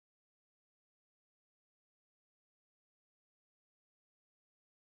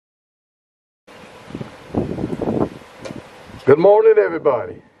Good morning,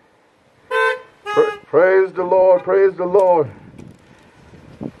 everybody. Praise the Lord, praise the Lord.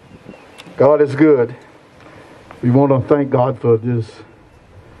 God is good. We want to thank God for this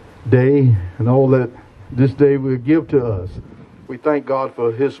day and all that this day will give to us. We thank God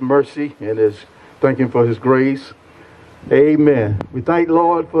for His mercy and thank Him for His grace. Amen. We thank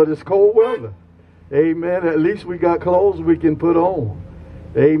Lord for this cold weather. Amen. At least we got clothes we can put on.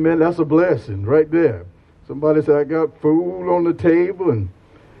 Amen. That's a blessing right there. Somebody said, I got food on the table and,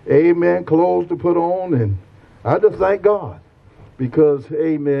 amen, clothes to put on. And I just thank God because,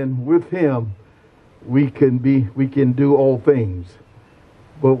 amen, with Him, we can do all things.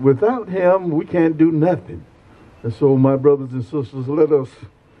 But without Him, we can't do nothing. And so, my brothers and sisters, let us,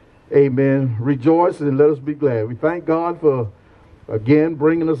 amen, rejoice and let us be glad. We thank God for, again,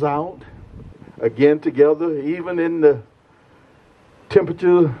 bringing us out, again together, even in the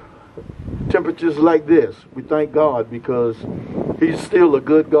temperatures like this. We thank God because He's still a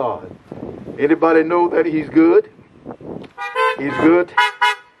good God. Anybody know that He's good? He's good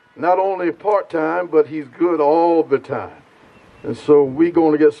not only part-time, but He's good all the time. And so we're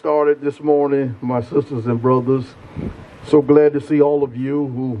going to get started this morning, my sisters and brothers. So glad to see all of you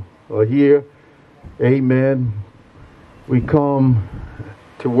who are here. Amen. We come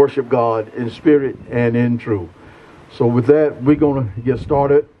to worship God in spirit and in truth. So with that, we're going to get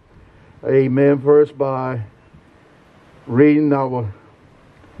started. Amen. First by reading our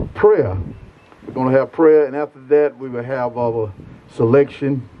prayer. We're going to have prayer, and after that we will have our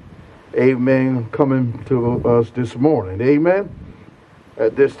selection. Amen. Coming to us this morning. Amen.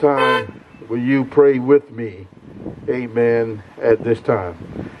 At this time, will you pray with me? Amen. At this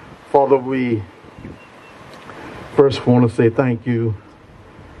time. Father, we first want to say thank you.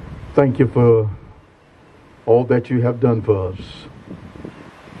 Thank you for all that you have done for us.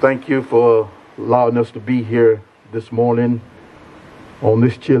 Thank you for allowing us to be here this morning on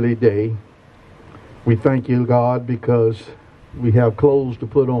this chilly day. We thank you, God, because we have clothes to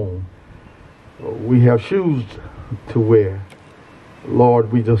put on. We have shoes to wear.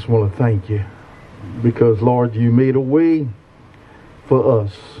 Lord, we just want to thank you because, Lord, you made a way for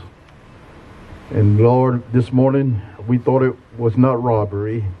us. And, Lord, this morning we thought it was not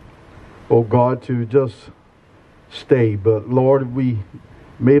robbery, oh God, to just stay. But, Lord, we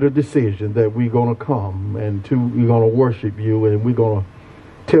made a decision that we're going to come and we're going to worship you, and we're going to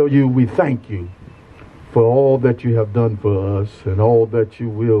tell you we thank you for all that you have done for us and all that you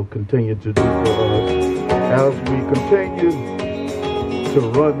will continue to do for us as we continue to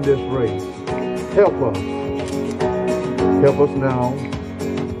run this race. Help us. Help us now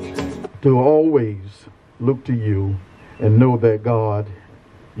to always look to you and know that, God,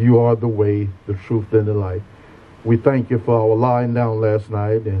 you are the way, the truth, and the life. We thank you for our lying down last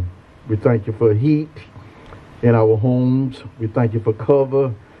night, and we thank you for heat in our homes. We thank you for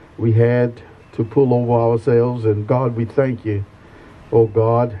cover we had to pull over ourselves. And God, we thank you, oh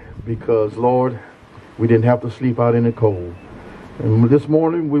God, because, Lord, we didn't have to sleep out in the cold. And this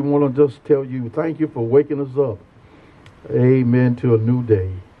morning we want to just tell you thank you for waking us up. Amen, to a new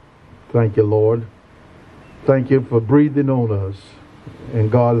day. Thank you, Lord. Thank you for breathing on us.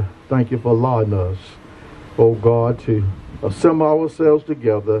 And God, thank you for allowing us, oh God, to assemble ourselves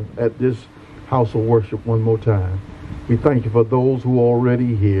together at this house of worship one more time. We thank you for those who are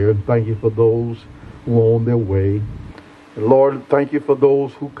already here. Thank you for those who are on their way. And Lord, thank you for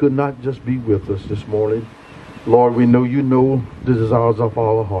those who could not just be with us this morning. Lord, we know you know the desires of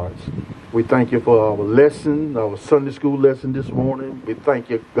our hearts. We thank you for our lesson, our Sunday school lesson this morning. We thank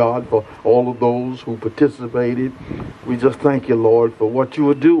you, God, for all of those who participated. We just thank you, Lord, for what you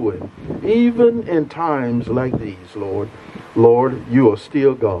are doing. Even in times like these, Lord. Lord, you are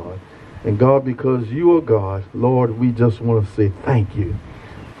still God. And God, because you are God, Lord, we just want to say thank you.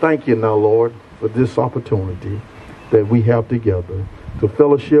 Thank you now, Lord, for this opportunity that we have together to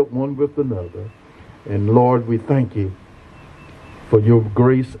fellowship one with another. And Lord, we thank you for your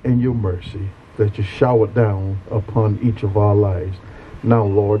grace and your mercy that you showered down upon each of our lives. Now,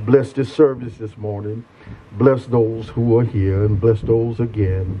 Lord, bless this service this morning. Bless those who are here and bless those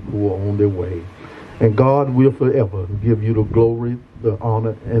again who are on their way. And God will forever give you the glory, the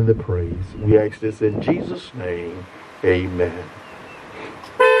honor, and the praise. We ask this in Jesus' name. Amen.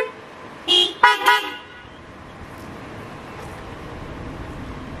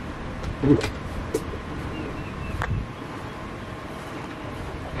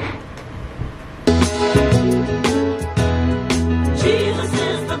 Jesus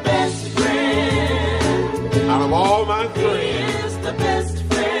is the best friend. Out of all my He friends, is the best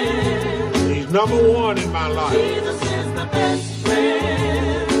friend. he's number one in my life. Jesus is the best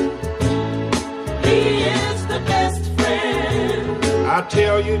friend. He is the best friend. I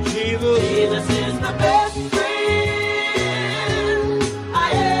tell you, Jesus, Jesus is the best friend I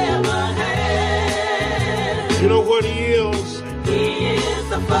ever had. you know what he is? He is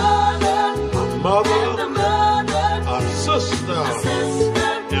the father A mother, and the mother, a sister, a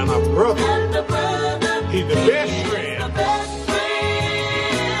sister and a brother. and a brother. He's the best friend The best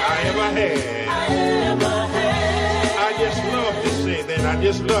friend I ever had. I ever had. I just love to say that. I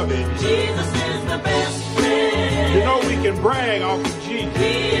just love it. Jesus is the best friend. You know we can brag off of Jesus.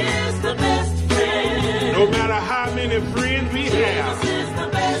 He is the best friend. No matter how many friends we Jesus have, is the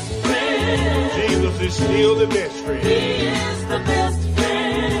best friend. Jesus is still the best friend. He is the best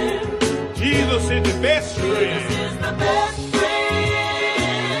friend. Jesus is the best Jesus friend is the best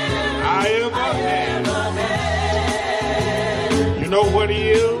friend I ever had. ever had. You know what he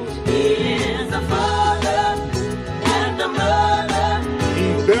is? He is the father and the mother,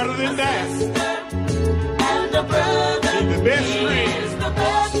 He's better than that. sister and the brother. He's the best He friend. is the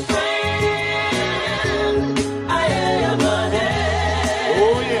best friend I ever had.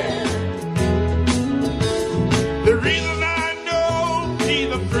 Oh yeah. The reason I know he's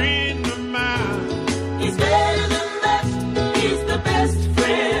a friend of mine, He's better than that. He's the best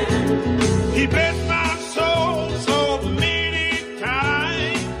friend. he blessed my soul so many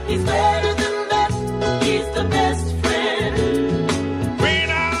times. He's better than that. He's the best friend. When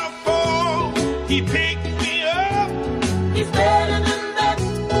I fall, he picked me up. He's better than that.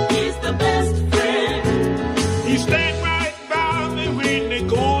 He's the best friend. He stand right by me when the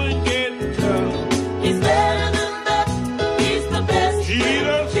going getting tough. He's better than that. He's the best Jesus.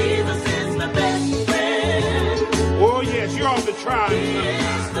 friend. Jesus is the best friend. Oh yes, you ought to try He him is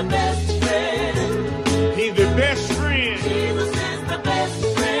sometime. the best friend. He's the best friend. Jesus is the best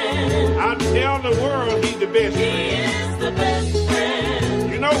friend. I tell the world he's the best He friend. is the best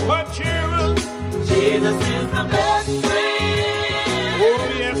friend. You know what, children? Jesus is the best friend Oh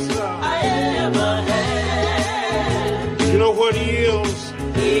yes, sir. I ever had. You know what he is?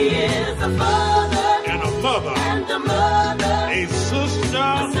 He is a father And a mother, and a mother, a sister, a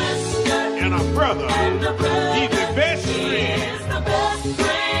sister and a brother. and a brother. He's the best He friend. is the best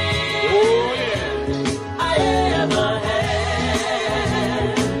friend Oh yeah. I ever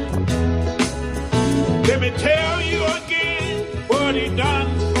had. Let me tell you again what he done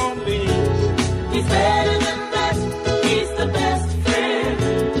for me. He's better than that. He's the best friend.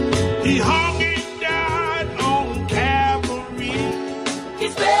 He hung and died on Calvary.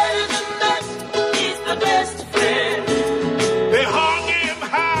 He's better than that. He's the best friend. They hung him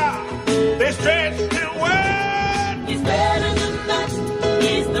high. They stretched him wide. He's better than that.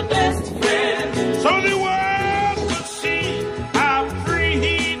 He's the best friend. So the world could see how free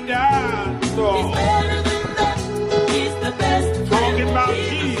he died. He's So better than that. He's the best friend. Talking about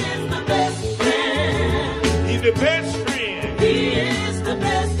Jesus Jesus. is the best friend. he's the best friend. He is the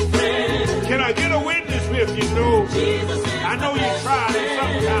best friend. Can I get a witness with you? Know? Jesus is I know the you best tried it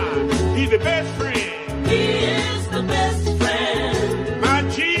friend. sometime. He's the best friend. He is the best friend. My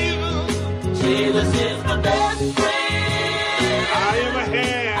Jesus Jesus is the best friend I ever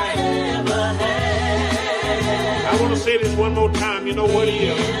had. I ever had. I want to say this one more time. You know what he He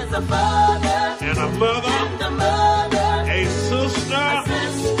is? is a father And a mother, and a mother, a sister, a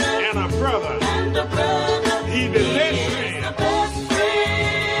sister and a brother. and a brother. He's the He best is friend. the best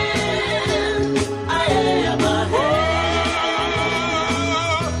friend I ever had.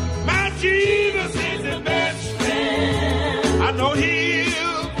 Oh, my Jesus is the best friend. I know he is.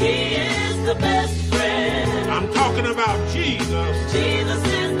 He is the best friend. I'm talking about Jesus. Jesus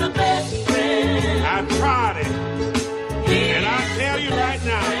is the best friend. I tried it. He And I tell you right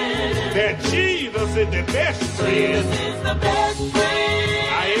now that Jesus is the best Jesus friend is the best friend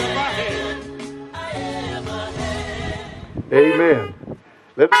I ever had. I ever had. Amen.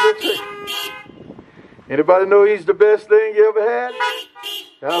 Let me just say, anybody know he's the best thing you ever had?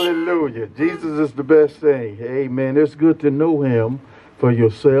 Hallelujah. Jesus is the best thing. Amen. It's good to know him for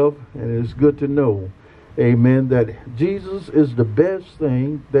yourself, and it's good to know, amen, that Jesus is the best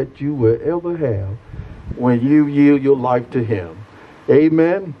thing that you will ever have when you yield your life to him.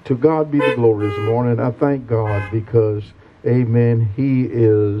 Amen. To God be the glory this morning. I thank God because, amen, he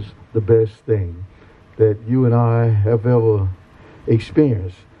is the best thing that you and I have ever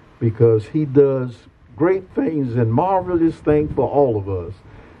experienced, because he does great things and marvelous things for all of us.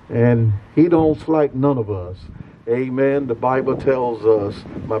 And he don't slack none of us. Amen. The Bible tells us,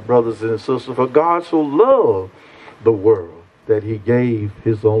 my brothers and sisters, for God so loved the world that he gave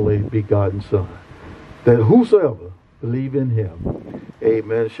his only begotten Son, that whosoever believe in him,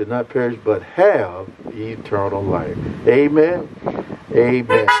 amen, should not perish but have eternal life. Amen.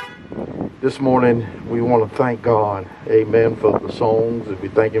 Amen. This morning, we want to thank God, amen, for the songs, and we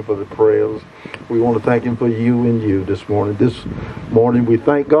thank Him for the prayers. We want to thank Him for you and you this morning. This morning, we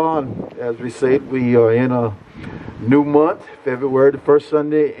thank God. As we said, we are in a new month, February, the first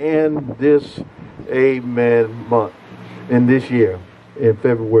Sunday, and this, amen, month, in this year, in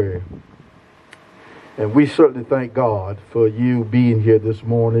February. And we certainly thank God for you being here this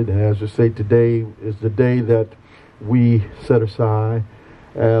morning. And as we say, today is the day that we set aside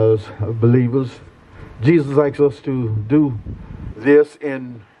as believers. Jesus asks us to do this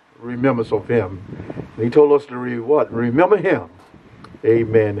in remembrance of Him. And He told us to remember Him.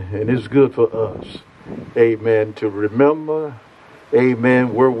 Amen. And it's good for us, amen, to remember,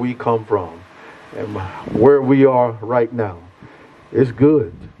 amen, where we come from and where we are right now. It's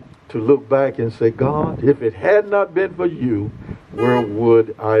good to look back and say, God, if it had not been for you, where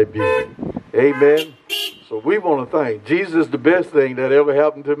would I be? Amen. So we want to thank Jesus, the best thing that ever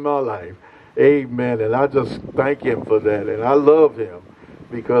happened to my life. Amen. And I just thank Him for that. And I love Him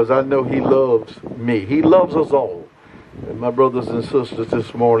because I know He loves me. He loves us all. And my brothers and sisters,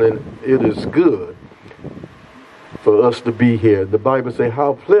 this morning, it is good for us to be here. The Bible says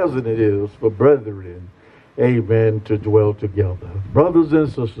how pleasant it is for brethren, amen, to dwell together. Brothers and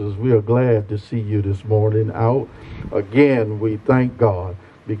sisters, we are glad to see you this morning out. Again, we thank God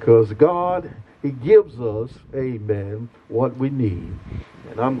because God, He gives us, amen, what we need.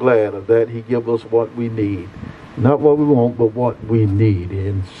 And I'm glad of that. He gives us what we need. Not what we want, but what we need.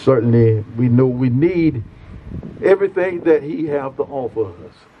 And certainly we know we need everything that He has to offer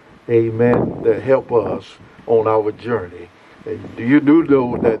us, amen, that help us on our journey. And you do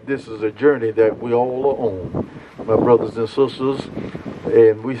know that this is a journey that we all are on, my brothers and sisters.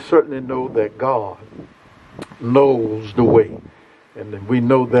 And we certainly know that God knows the way. And we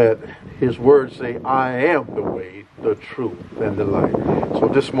know that His words say, I am the way, the truth, and the life. So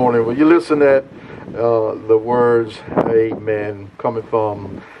this morning, will you listen at the words, amen, coming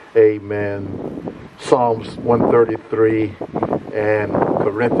from, amen, Psalms 133 and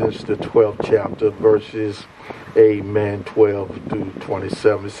Corinthians, the 12th chapter, verses, amen, 12 through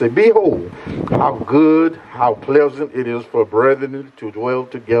 27. It say, behold, how good, how pleasant it is for brethren to dwell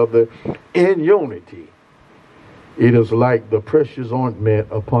together in unity. It is like the precious ointment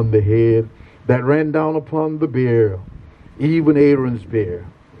upon the head that ran down upon the beard, even Aaron's beard,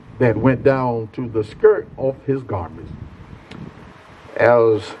 that went down to the skirt of his garments,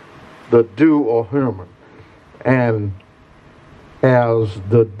 as the dew of Hermon, and as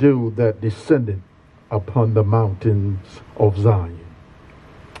the dew that descended upon the mountains of Zion.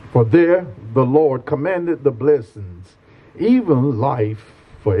 For there the Lord commanded the blessings, even life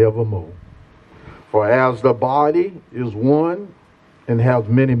forevermore. For as the body is one and has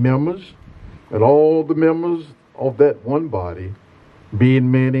many members, and all the members of that one body, being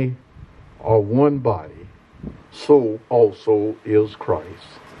many, are one body, so also is Christ.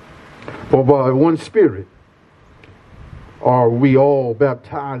 For by one Spirit are we all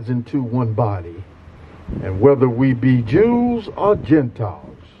baptized into one body, and whether we be Jews or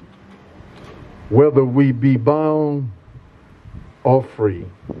Gentiles, whether we be bound or free,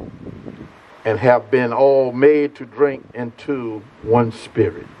 and have been all made to drink into one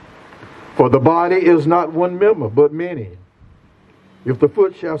Spirit. For the body is not one member, but many. If the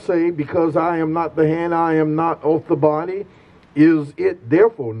foot shall say, because I am not the hand, I am not of the body, is it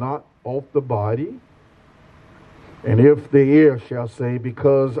therefore not of the body? And if the ear shall say,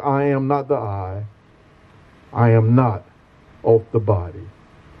 because I am not the eye, I am not of the body,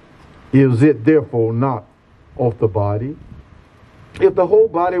 is it therefore not of the body? If the whole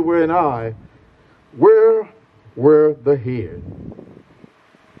body were an eye, where were the hearing?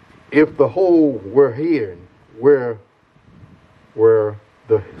 If the whole were hearing, where were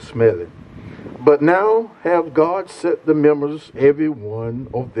the smelling? But now have God set the members, every one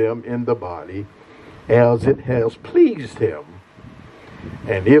of them, in the body, as it has pleased Him.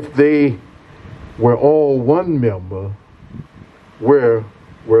 And if they were all one member, where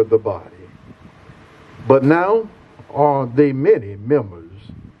were the body? But now are they many members,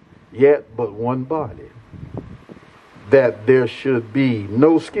 yet but one body, that there should be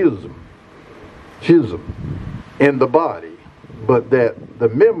no schism in the body, but that the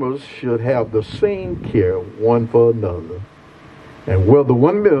members should have the same care one for another. And whether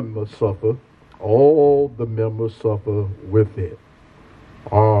one member suffer, all the members suffer with it.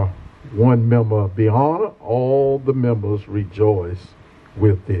 Or one member be honored, all the members rejoice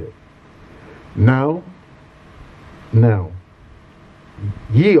with it. Now,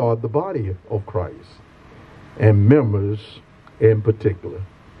 ye are the body of Christ, and members in particular.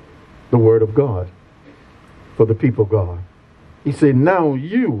 The word of God for the people of God. He said, now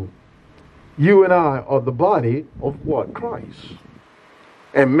you you and I are the body of what? Christ.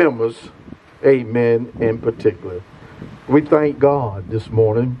 And members, amen, in particular. We thank God this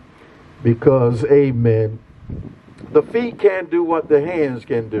morning because, amen, the feet can't do what the hands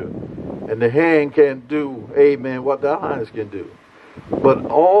can do. And the hand can't do, amen, what the eyes can do. But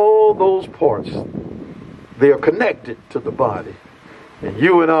all those parts, they are connected to the body. And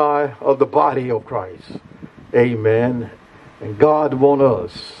you and I are the body of Christ. Amen. And God wants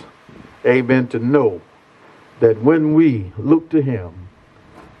us, amen, to know that when we look to him,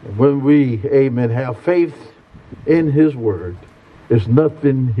 and when we, amen, have faith in his word, there's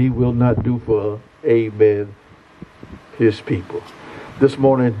nothing he will not do for, amen, his people. This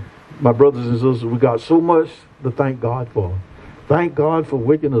morning, my brothers and sisters, we got so much to thank God for. Thank God for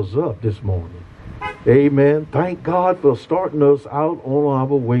waking us up this morning. Amen. Thank God for starting us out on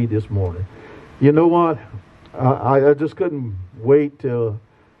our way this morning. You know what? I just couldn't wait till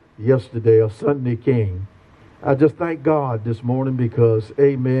yesterday or Sunday came. I just thank God this morning because,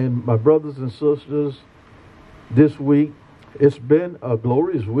 amen, my brothers and sisters, this week, it's been a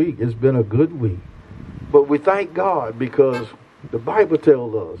glorious week. It's been a good week. But we thank God because the Bible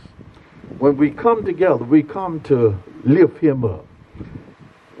tells us when we come together, we come to lift him up.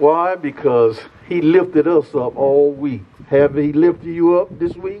 Why? Because he lifted us up all week. Have he lifted you up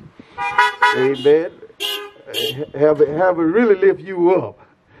this week? Amen. Have it really lift you up.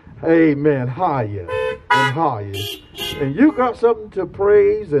 Amen. Higher and higher. And you got something to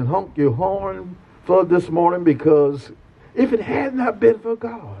praise and honk your horn for this morning, because if it had not been for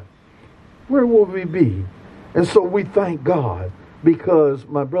God, where would we be? And so we thank God because,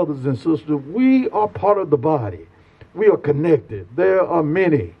 my brothers and sisters, we are part of the body. We are connected. There are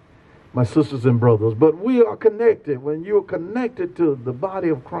many, my sisters and brothers, but we are connected. When you're connected to the body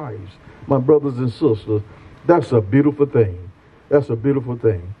of Christ, my brothers and sisters, that's a beautiful thing. That's a beautiful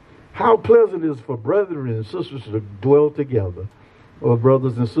thing. How pleasant it is for brethren and sisters to dwell together, or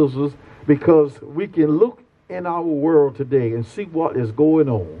brothers and sisters, because we can look in our world today and see what is going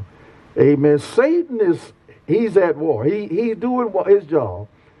on. Amen. Satan he's at war. He's doing his job.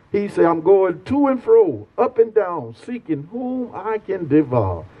 He said, I'm going to and fro, up and down, seeking whom I can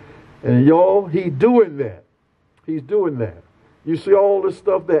devour. And y'all, he's doing that. He's doing that. You see all this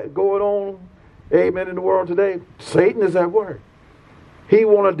stuff that going on, amen, in the world today? Satan is at work. He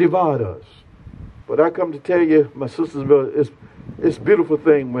want to divide us. But I come to tell you, my sisters and brothers, it's a beautiful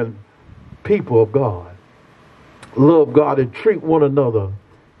thing when people of God love God and treat one another,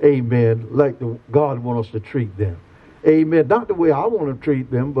 amen, like God wants us to treat them. Amen. Not the way I want to treat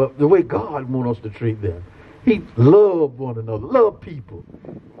them, but the way God wants us to treat them. He love one another. Love people.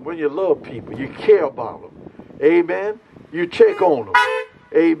 When you love people, you care about them. Amen. You check on them.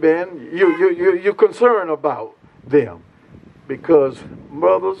 Amen. You're concerned about them. Because,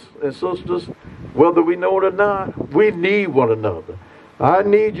 brothers and sisters, whether we know it or not, we need one another. I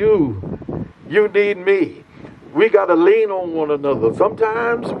need you. You need me. We got to lean on one another.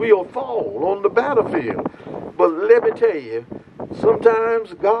 Sometimes we'll fall on the battlefield. But let me tell you,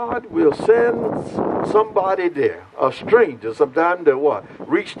 sometimes God will send somebody there, a stranger, sometimes that what?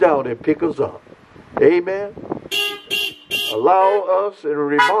 Reach down and pick us up. Amen. Allow us and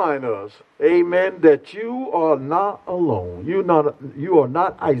remind us, amen, that you are not alone. You are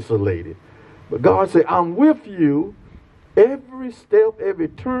not isolated. But God said, I'm with you every step, every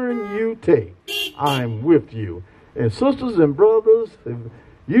turn you take. I'm with you. And sisters and brothers, if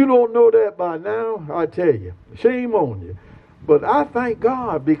you don't know that by now, I tell you, shame on you. But I thank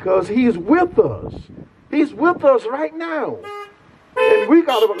God because he's with us. He's with us right now. And we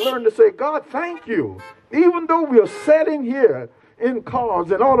got to learn to say, God, thank you. Even though we are sitting here in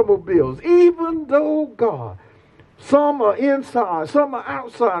cars and automobiles, even though, God, some are inside, some are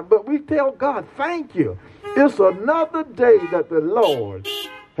outside, but we tell God, thank you. It's another day that the Lord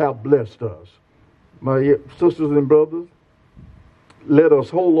have blessed us. My sisters and brothers, let us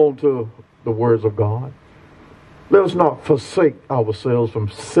hold on to the words of God. Let us not forsake ourselves from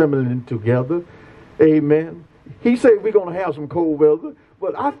assembling together. Amen. He said we're going to have some cold weather,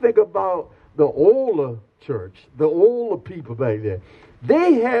 but I think about the older church, the older people back there.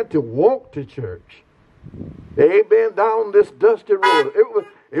 They had to walk to church. Amen. Down this dusty road.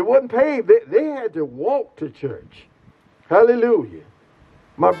 It wasn't paved. They had to walk to church. Hallelujah.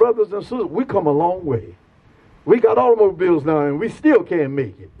 My brothers and sisters, we come a long way. We got automobiles now and we still can't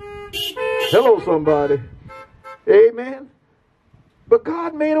make it. Hello, somebody. Amen. But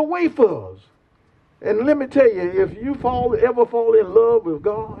God made a way for us. And let me tell you, if you ever fall in love with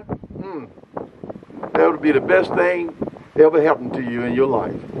God, that would be the best thing ever happened to you in your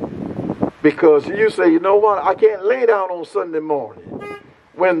life. Because you say, you know what, I can't lay down on Sunday morning.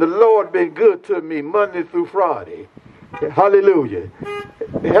 when the Lord been good to me Monday through Friday. Hallelujah.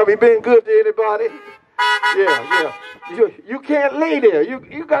 Have he been good to anybody? Yeah. You can't lay there.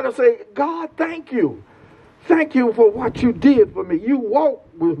 You got to say, God, thank you. Thank you for what you did for me. You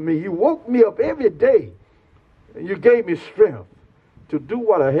walked with me. You woke me up every day. And you gave me strength to do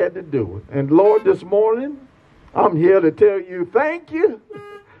what I had to do. And Lord, this morning, I'm here to tell you thank you.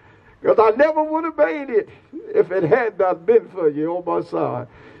 Because I never would have made it if it had not been for you on my side.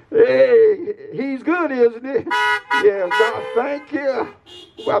 Hey, he's good, isn't he? Yeah, God, thank you.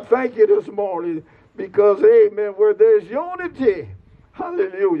 Well, thank you this morning because, amen, where there's unity,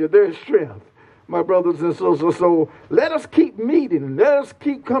 hallelujah, there's strength, my brothers and sisters. So let us keep meeting. Let us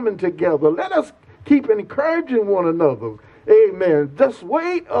keep coming together. Let us keep encouraging one another. Amen. Just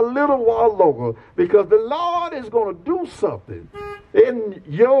wait a little while longer because the Lord is going to do something in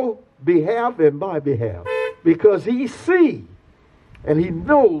your behalf and my behalf because he sees and he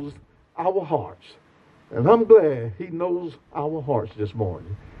knows our hearts. And I'm glad he knows our hearts this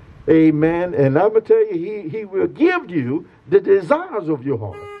morning. Amen. And I'm going to tell you, he will give you the desires of your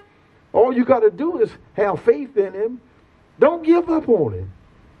heart. All you got to do is have faith in him. Don't give up on him.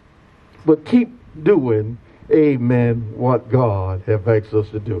 But keep doing, amen, what God has asked us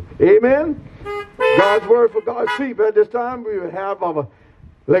to do. Amen. God's word for God's people. At this time, we will have our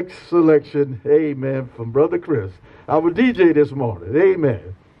next selection, amen, from Brother Chris, our DJ this morning.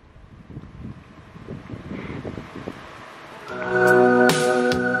 Amen.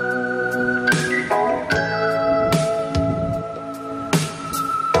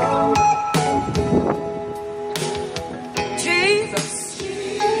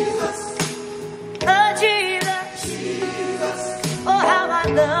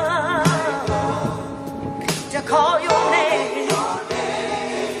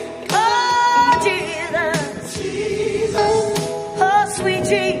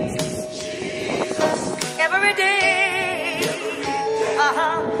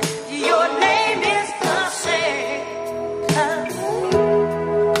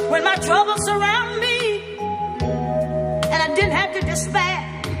 Troubles surround me, and I didn't have to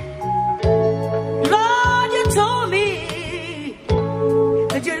despair. Lord, you told me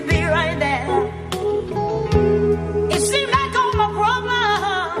that you'd be right there. It seemed like all my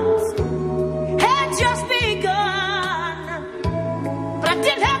problems had just begun, but I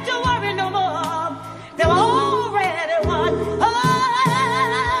didn't have to worry no more. They were already won. Oh,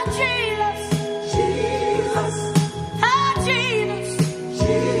 Jesus, Jesus, oh, Jesus,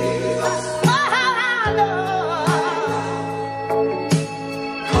 Jesus.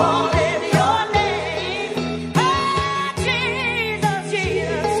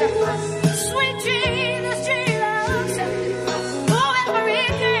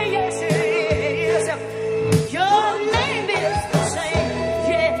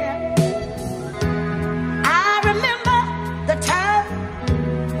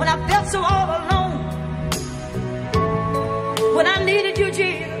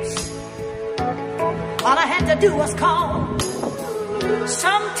 All I had to do was call.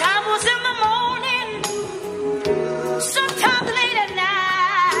 Sometimes was in the morning, sometimes late at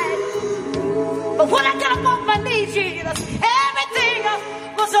night. But when I got up off my knees, Jesus, everything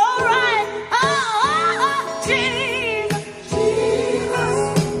was all right. Oh, Jesus, Jesus,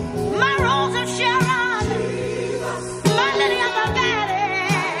 my rose of Sharon, my lily of the valley,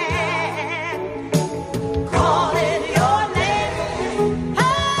 calling your name.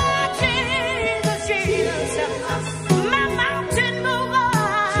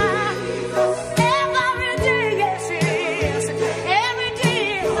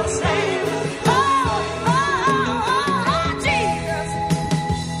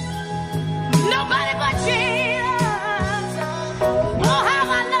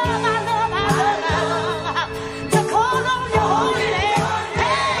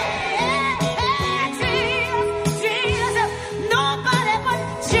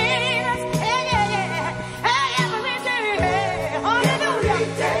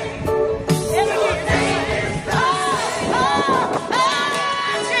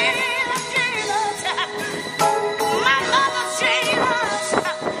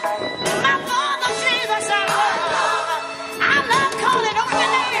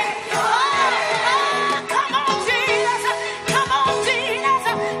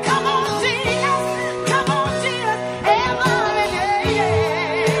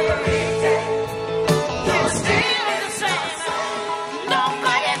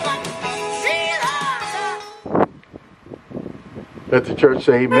 Let the church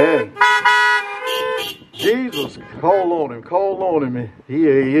say amen. Jesus, call on him. Call on him.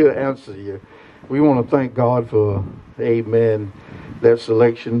 He'll answer you. We want to thank God for, amen, that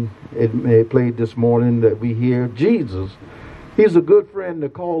selection it played this morning that we hear. Jesus, he's a good friend to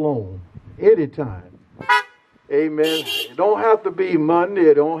call on anytime. Amen. It don't have to be Monday.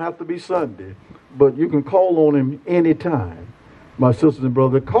 It don't have to be Sunday. But you can call on him anytime. My sisters and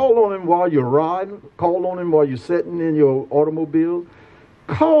brothers, call on him while you're riding. Call on him while you're sitting in your automobile.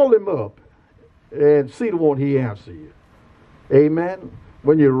 Call him up and see won't he answer you. Amen.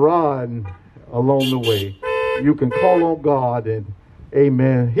 When you're riding along the way, you can call on God and,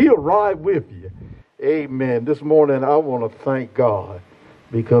 amen, he'll ride with you. Amen. This morning I want to thank God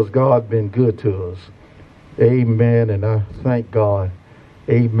because God's been good to us. Amen. And I thank God.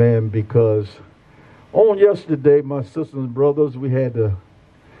 Amen. Because on yesterday, my sisters and brothers, we had the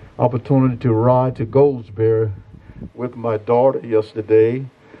opportunity to ride to Goldsboro with my daughter yesterday.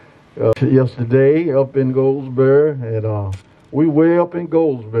 Yesterday up in Goldsboro, and we way up in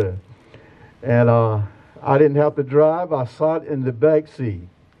Goldsboro. And I didn't have to drive. I sat in the back seat.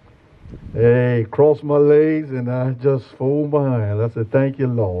 Hey, crossed my legs, and I just folded my hands. I said, thank you,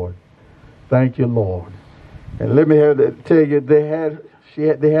 Lord. Thank you, Lord. And let me tell you, they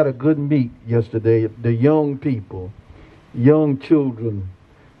had a good meet yesterday. The young people, young children,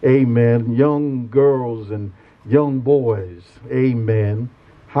 amen, young girls and young boys, amen,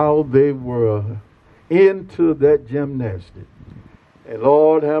 how they were into that gymnastics. And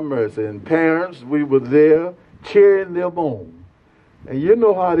Lord have mercy. And parents, we were there cheering them on. And you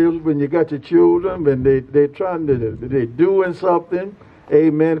know how it is when you got your children and they're doing something,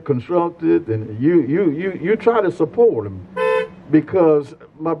 amen, constructed, and you try to support them. Because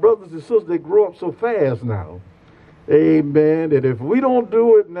my brothers and sisters, they grow up so fast now. Amen. That if we don't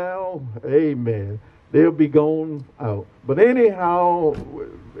do it now, amen, they'll be going out. But anyhow,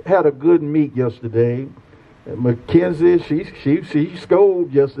 had a good meet yesterday. And Mackenzie, she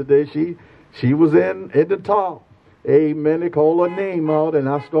scored yesterday. She was in the top. Amen. They called her name out, and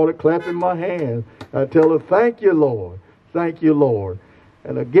I started clapping my hands. I tell her, thank you, Lord. Thank you, Lord.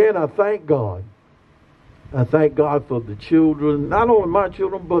 And again, I thank God. I thank God for the children, not only my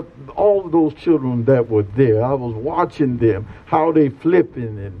children, but all of those children that were there. I was watching them, how they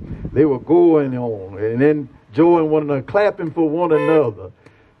flipping, and they were going on, and then enjoying one another, clapping for one another.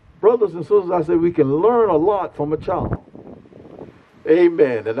 Brothers and sisters, I say we can learn a lot from a child.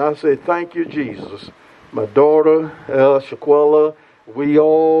 Amen. And I say, thank you, Jesus. My daughter, Shaquella, we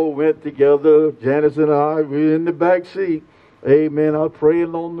all went together, Janice and I, we were in the back seat. Amen. I was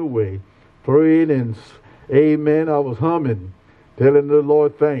praying on the way. Praying and, amen, I was humming, telling the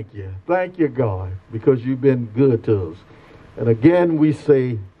Lord, thank you. Thank you, God, because you've been good to us. And again, we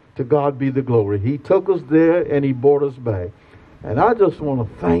say, to God be the glory. He took us there and he brought us back. And I just want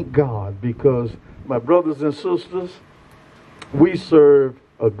to thank God because, my brothers and sisters, we serve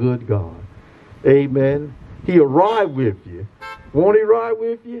a good God. Amen. He'll ride with you. Won't he ride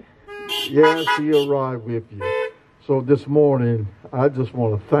with you? Yes, he'll ride with you. So this morning, I just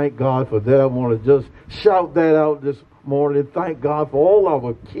want to thank God for that. I want to just shout that out this morning. Thank God for all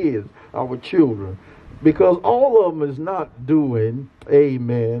our kids, our children, because all of them is not doing,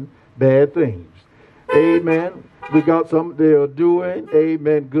 amen, bad things. Amen. We got some, they are doing,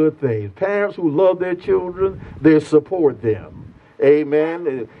 amen, good things. Parents who love their children, they support them.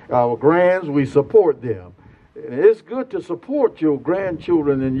 Amen. Our grands, we support them. And it's good to support your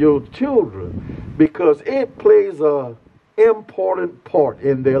grandchildren and your children because it plays an important part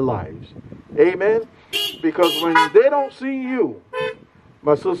in their lives. Amen. Because when they don't see you,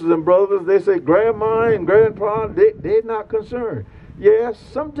 my sisters and brothers, they say grandma and grandpa, they're not concerned. Yes,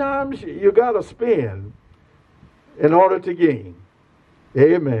 sometimes you got to spend in order to gain.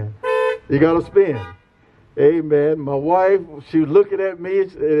 Amen. You got to spend. Amen. My wife, she was looking at me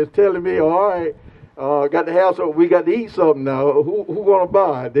and telling me, all right, got the house, we got to eat something now. Who going to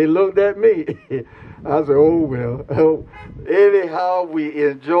buy it? They looked at me. I said, oh, well. Anyhow, we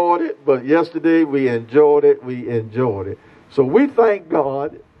enjoyed it. But yesterday, we enjoyed it. We enjoyed it. So we thank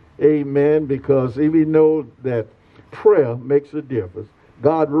God, amen, because we know that prayer makes a difference.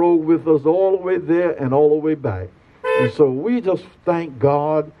 God rode with us all the way there and all the way back. And so we just thank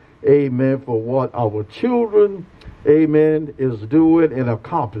God, amen, for what our children, amen, is doing and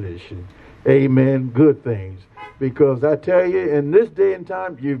accomplishing. Amen, good things. Because I tell you, in this day and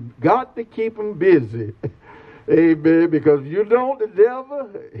time, you've got to keep them busy. Amen, because you don't, the devil,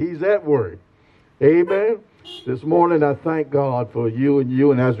 he's at work. Amen. This morning, I thank God for you.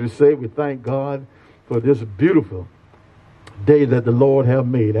 And as we say, we thank God for this beautiful day that the Lord have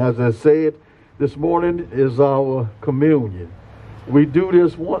made. As I said, this morning is our communion. We do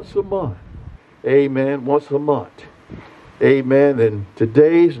this once a month. Amen. Once a month. Amen. And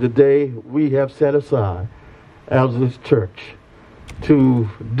today's the day we have set aside as this church to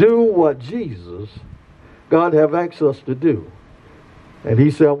do what Jesus, God have asked us to do. And he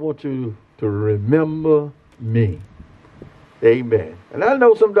said, I want you to remember me. Amen. And I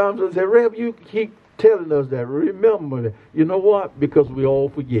know sometimes I say, Rev, you keep telling us that. Remember that. You know what? Because we all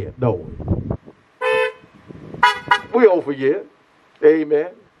forget, don't we? We all forget.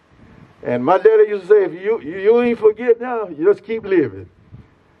 Amen. And my daddy used to say, if you ain't forget now, you just keep living.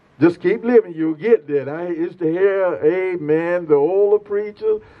 Just keep living. You'll get there. I used to hear, amen, the older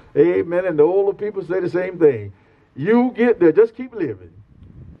preachers, amen, and the older people say the same thing. You get there. Just keep living.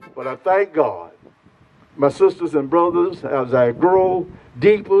 But I thank God, my sisters and brothers, as I grow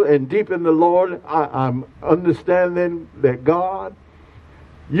deeper and deeper in the Lord, I'm understanding that God,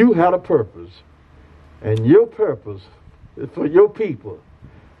 you had a purpose. And your purpose is for your people,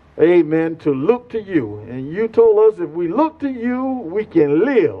 amen, to look to you. And you told us if we look to you, we can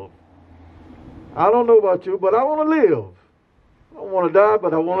live. I don't know about you, but I want to live. I don't want to die,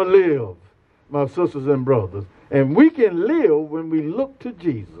 but I want to live, my sisters and brothers. And we can live when we look to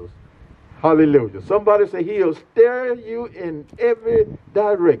Jesus. Hallelujah. Somebody say he'll steer you in every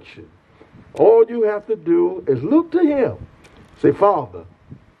direction. All you have to do is look to him. Say, Father,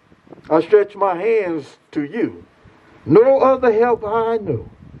 I stretch my hands to you. No other help I know.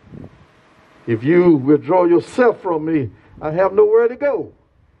 If you withdraw yourself from me, I have nowhere to go.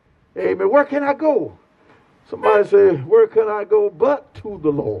 Amen. Where can I go? Somebody say, where can I go but to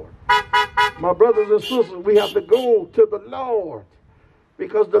the Lord? My brothers and sisters, we have to go to the Lord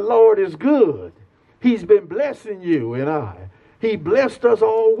because the Lord is good. He's been blessing you and I. He blessed us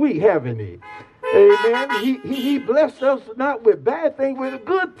all week, haven't he? Amen. He blessed us not with bad things, with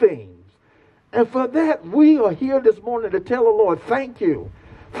good things. And for that, we are here this morning to tell the Lord, thank you.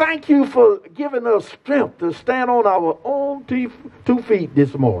 Thank you for giving us strength to stand on our own 2 feet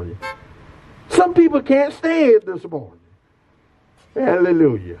this morning. Some people can't stand this morning.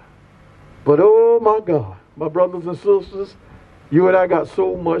 Hallelujah. But oh my God, my brothers and sisters, you and I got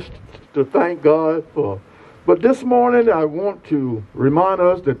so much to thank God for. But this morning, I want to remind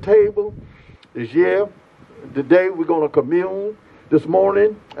us the table is here. Today, we're going to commune this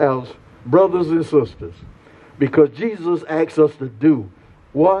morning as brothers and sisters. Because Jesus asks us to do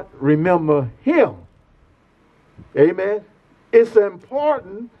what? Remember him. Amen. It's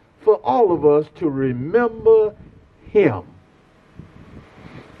important for all of us to remember him.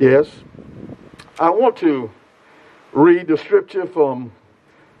 Yes. I want to read the scripture from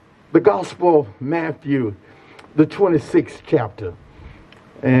the Gospel of Matthew, the 26th chapter.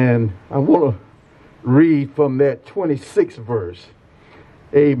 And I want to read from that 26th verse.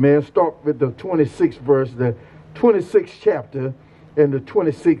 Amen. Start with the 26th verse, the 26th chapter and the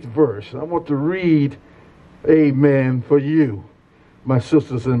 26th verse. I want to read, amen, for you, my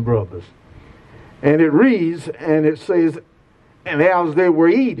sisters and brothers. And it reads, and it says, and as they were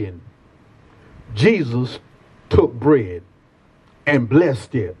eating, Jesus took bread and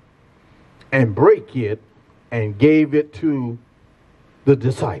blessed it and brake it and gave it to the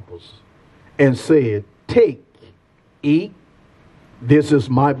disciples and said, take, eat, this is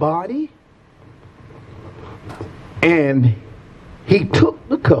my body. And he took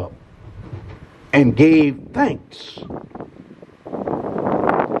the cup and gave thanks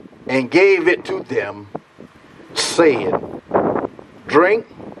and gave it to them, saying, drink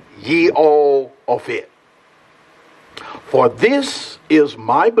ye all of it. For this is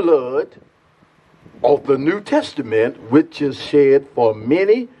my blood of the New Testament, which is shed for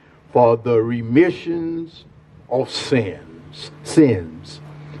many for the remissions of sins.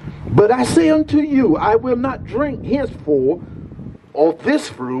 But I say unto you, I will not drink henceforth of this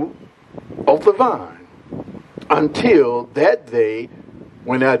fruit of the vine until that day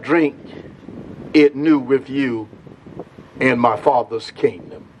when I drink it new with you in my Father's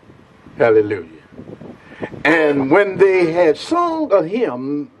kingdom. Hallelujah. And when they had sung a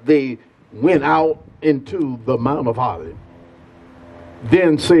hymn, they went out into the Mount of Olives.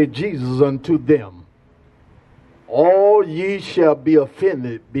 Then said Jesus unto them, all ye shall be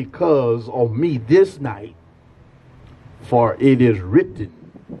offended because of me this night, for it is written,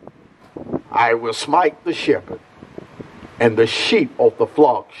 I will smite the shepherd, and the sheep of the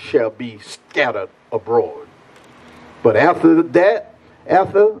flock shall be scattered abroad. But after that,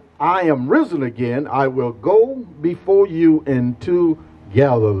 after I am risen again, I will go before you into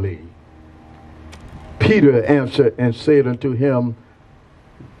Galilee. Peter answered and said unto him,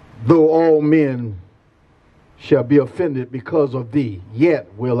 though all men shall be offended because of thee, yet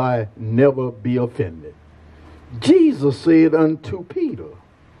will I never be offended. Jesus said unto Peter,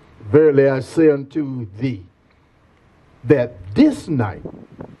 verily I say unto thee, that this night,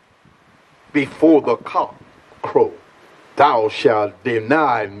 before the cock crow, thou shalt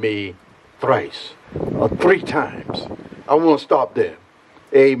deny me thrice, or 3 times. I want to stop there.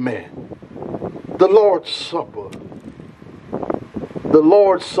 Amen. The Lord's Supper. The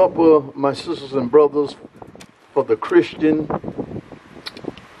Lord's Supper, my sisters and brothers, for the Christian,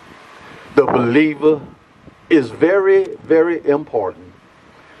 the believer, is very, very important.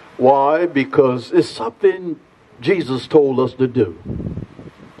 Why? Because it's something Jesus told us to do.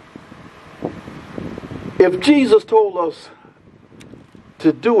 If Jesus told us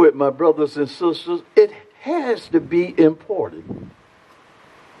to do it, my brothers and sisters, it has to be important,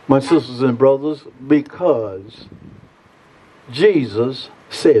 my sisters and brothers, because Jesus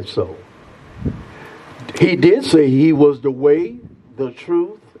said so. He did say he was the way, the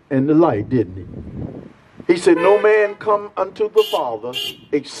truth, and the light, didn't he? He said, no man come unto the Father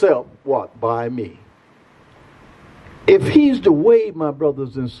except what? By me. If he's the way, my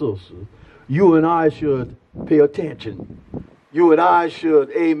brothers and sisters, you and I should pay attention. You and I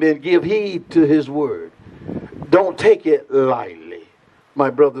should, amen, give heed to his word. Don't take it lightly, my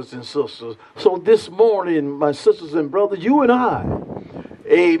brothers and sisters. So this morning, my sisters and brothers, you and I,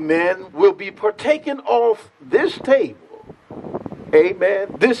 amen, will be partaking of this table.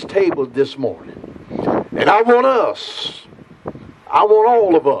 Amen. This table this morning. And I want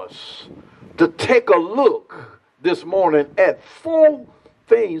all of us to take a look this morning at 4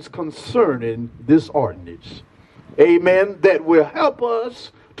 things concerning this ordinance. Amen. That will help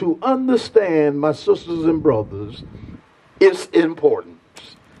us to understand, my sisters and brothers, its importance.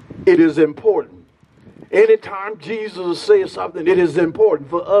 It is important. Anytime Jesus says something, it is important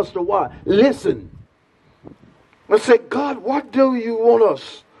for us to what? Listen. Let's say, God, what do you want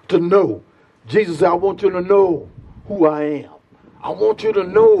us to know? Jesus said, I want you to know who I am. I want you to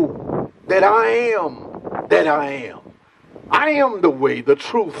know that I am that I am. I am the way, the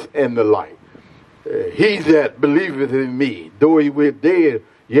truth, and the light. He that believeth in me, though he were dead,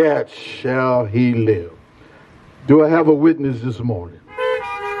 yet shall he live. Do I have a witness this morning?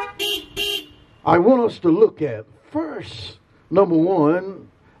 I want us to look at first, number 1,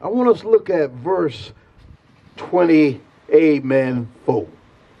 I want us to look at verse 20, amen, 4.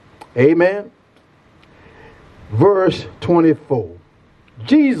 Amen. Verse 24.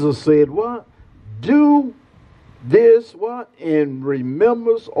 Jesus said what? Do this what? In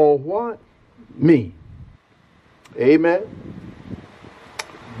remembrance of what? Me. Amen.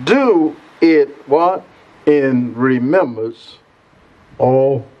 Do it what? In remembrance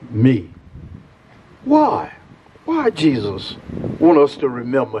of me. Why? Why Jesus want us to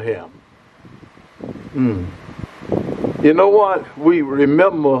remember him? You know what? We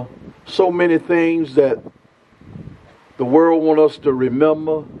remember so many things that the world wants us to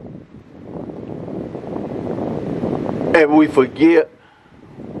remember. And we forget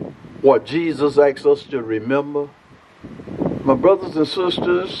what Jesus asks us to remember. My brothers and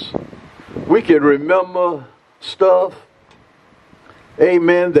sisters, we can remember stuff,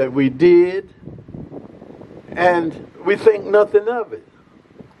 amen, that we did, and we think nothing of it.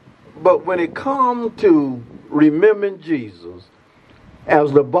 But when it comes to remembering Jesus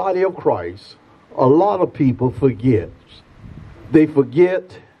as the body of Christ, a lot of people forget. They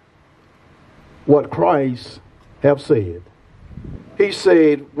forget what Christ have said. He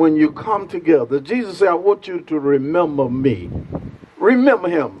said, when you come together, Jesus said, I want you to remember me. Remember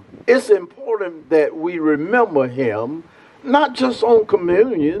him. It's important that we remember him, not just on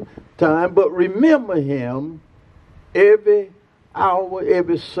communion time, but remember him every hour,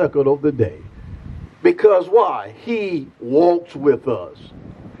 every second of the day. Because why? He walks with us.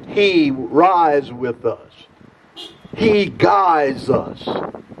 He rides with us. He guides us.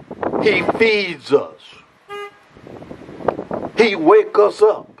 He feeds us. He wakes us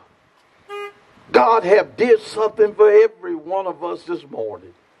up. God have did something for every one of us this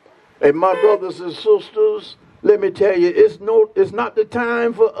morning. And my brothers and sisters, let me tell you, it's not the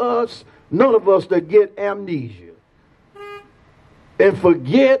time for us, none of us, to get amnesia and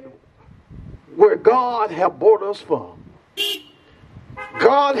forget where God have brought us from.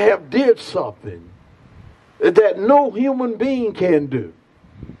 God have did something that no human being can do.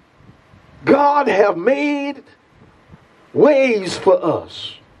 God have made ways for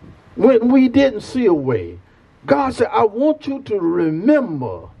us when we didn't see a way. God said, I want you to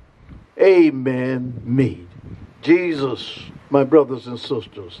remember, amen, me. Jesus, my brothers and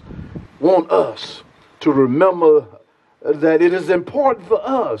sisters, want us to remember that it is important for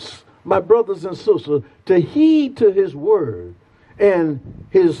us, my brothers and sisters, to heed to his word and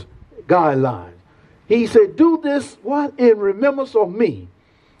his guidelines. He said, do this, what? In remembrance of me.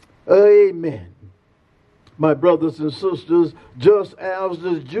 Amen. my brothers and sisters, just as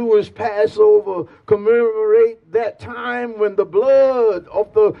the Jewish Passover commemorate that time when the blood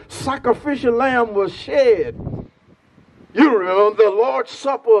of the sacrificial lamb was shed. You remember the Lord's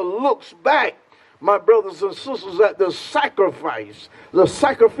Supper looks back, my brothers and sisters, at the sacrifice, the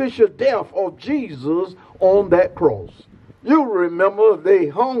sacrificial death of Jesus on that cross. You remember they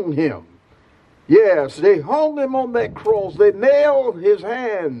hung him. Yes, they hung him on that cross. They nailed his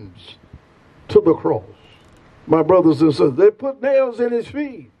hands to the cross. My brothers and sisters, they put nails in his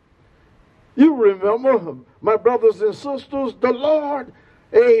feet. You remember, my brothers and sisters, the Lord,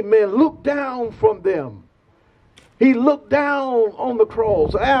 amen, looked down from them. He looked down on the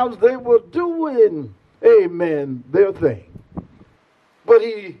cross as they were doing, amen, their thing. But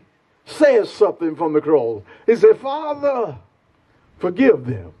he says something from the cross. He said, Father, forgive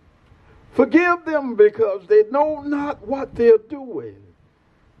them. Forgive them because they know not what they're doing.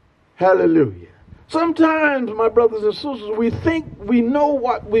 Hallelujah. Sometimes, my brothers and sisters, we think we know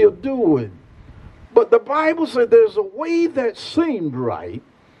what we're doing. But the Bible said there's a way that seemed right.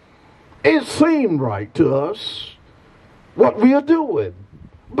 It seemed right to us what we are doing.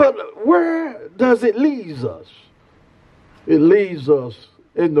 But where does it lead us? It leads us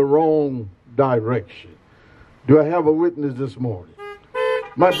in the wrong direction. Do I have a witness this morning?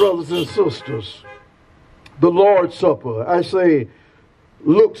 My brothers and sisters, the Lord's Supper, I say,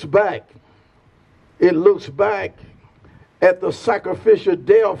 looks back. It looks back at the sacrificial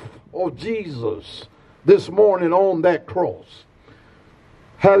death of Jesus this morning on that cross.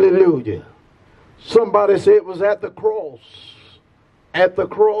 Hallelujah. Somebody said it was at the cross. At the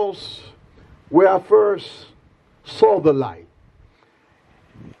cross where I first saw the light.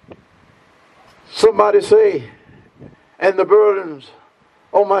 Somebody say, and the burdens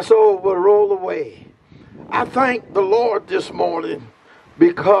on my soul will roll away. I thank the Lord this morning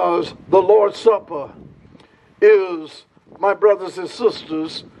because the Lord's Supper is, my brothers and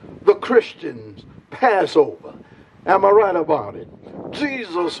sisters, the Christians' Passover. Am I right about it?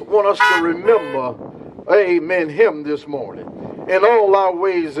 Jesus wants us to remember, amen, him this morning. In all our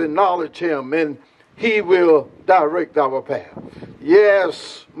ways acknowledge him, and he will direct our path.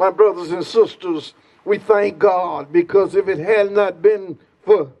 Yes, my brothers and sisters, we thank God because if it had not been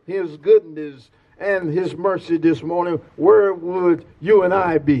for his goodness and his mercy this morning, where would you and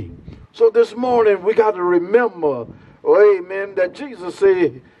I be? So this morning we got to remember, amen, that Jesus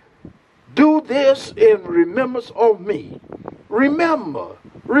said, do this in remembrance of me. Remember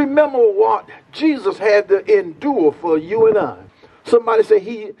what Jesus had to endure for you and I. Somebody say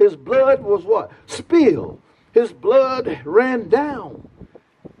his blood was what? Spilled. His blood ran down.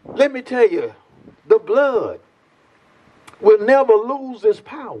 Let me tell you, the blood will never lose its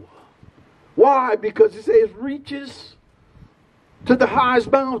power. Why? Because it says reaches to the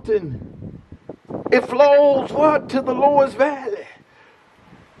highest mountain. It flows what? To the lowest valley.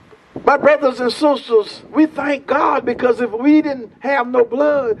 My brothers and sisters, we thank God because if we didn't have no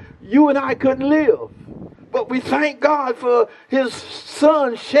blood, you and I couldn't live. But we thank God for his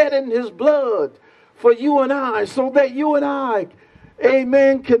son shedding his blood for you and I so that you and I,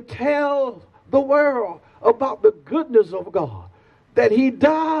 amen, can tell the world about the goodness of God. That he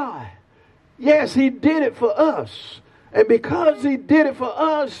died. Yes, he did it for us. And because he did it for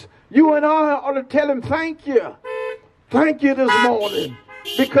us, you and I ought to tell him thank you. Thank you this morning.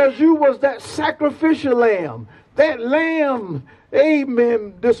 Because you was that sacrificial lamb. That lamb,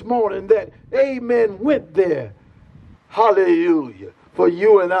 amen, this morning. That, amen, went there. Hallelujah. For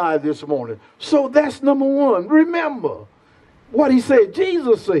you and I this morning. So that's number one. Remember what he said.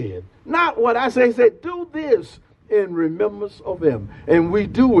 Jesus said. Not what I say. He said, do this in remembrance of him. And we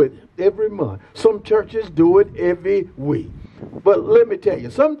do it every month. Some churches do it every week. But let me tell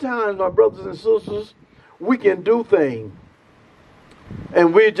you, sometimes, my brothers and sisters, we can do things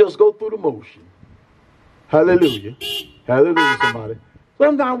and we just go through the motion. Hallelujah. Hallelujah, somebody.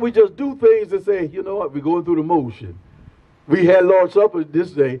 Sometimes we just do things and say, you know what, we're going through the motion. We had Lord's Supper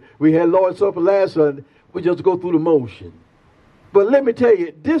this day. We had Lord's Supper last Sunday. We just go through the motion. But let me tell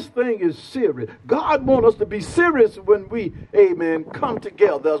you, this thing is serious. God wants us to be serious when we, amen, come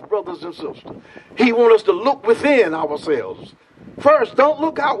together as brothers and sisters. He wants us to look within ourselves. First, don't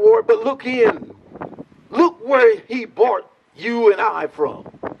look outward, but look in. Look where he brought you and I from.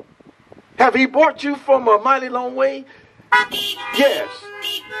 Have he brought you from a mighty long way? Yes.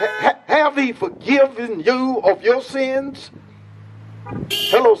 Have he forgiven you of your sins?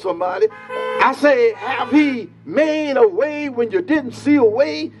 Hello, somebody. I say, have he made a way when you didn't see a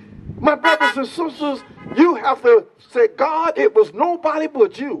way? My brothers and sisters, you have to say, God, it was nobody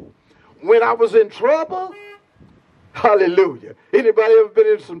but you. When I was in trouble, hallelujah. Anybody ever been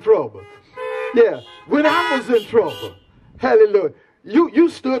in some trouble? Yeah, when I was in trouble, hallelujah, you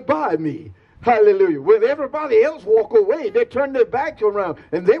stood by me. Hallelujah. When everybody else walked away, they turned their backs around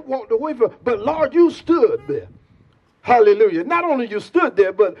and they walked away from, but Lord, you stood there. Hallelujah. Not only you stood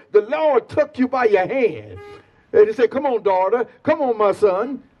there, but the Lord took you by your hand. And he said, come on, daughter. Come on, my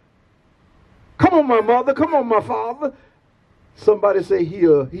son. Come on, my mother. Come on, my father. Somebody say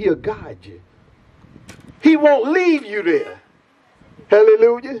he'll guide you. He won't leave you there.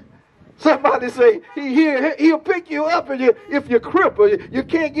 Hallelujah. Somebody say he'll pick you up if you're crippled. You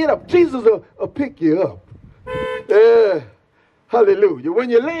can't get up. Jesus will pick you up. Yeah. Hallelujah.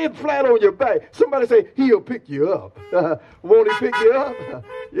 When you're laying flat on your back, somebody say he'll pick you up. Won't he pick you up?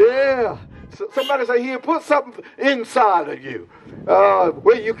 Yeah. Somebody say he'll put something inside of you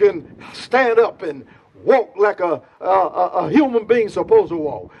where you can stand up and walk like a human being supposed to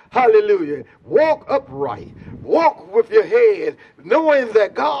walk. Hallelujah. Walk upright. Walk with your head, knowing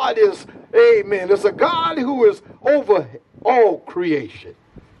that God is, amen, there's a God who is over all creation.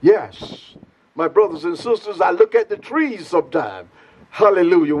 Yes. My brothers and sisters, I look at the trees sometimes.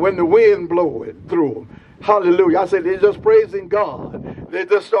 Hallelujah. When the wind blowing through them. Hallelujah. I say they're just praising God. They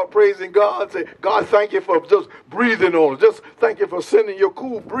just start praising God. Say, God, thank you for just breathing on us. Just thank you for sending your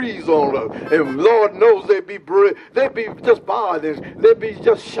cool breeze on us. And Lord knows they be just bothering. They be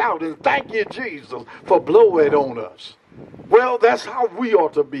just shouting, thank you, Jesus, for blowing on us. Well, that's how we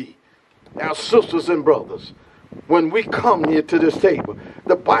ought to be, our sisters and brothers. When we come here to this table,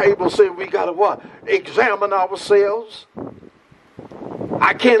 the Bible says we got to what? Examine ourselves.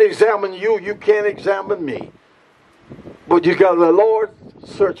 I can't examine you. You can't examine me. But you got the Lord,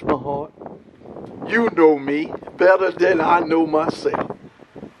 search my heart. You know me better than I know myself.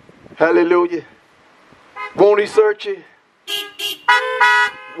 Hallelujah. Won't he search you?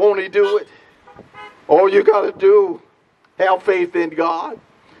 Won't he do it? All you got to do, have faith in God.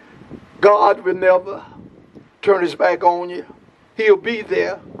 God will never turn his back on you. He'll be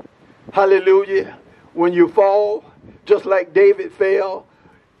there. Hallelujah. When you fall, just like David fell,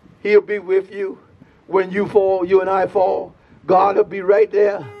 he'll be with you. When you fall, you and I fall, God will be right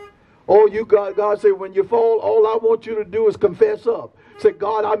there. Oh, God said, when you fall, all I want you to do is confess up. Say,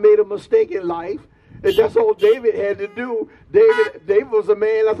 God, I made a mistake in life. And that's all David had to do. David was a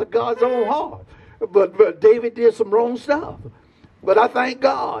man after God's own heart. But David did some wrong stuff. But I thank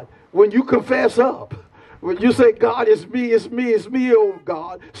God when you confess up. When you say, God, it's me, oh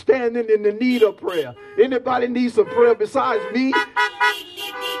God, standing in the need of prayer. Anybody need some prayer besides me?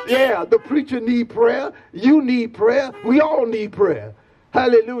 Yeah, the preacher need prayer. You need prayer. We all need prayer.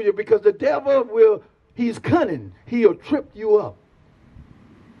 Hallelujah. Because the devil he's cunning. He'll trip you up.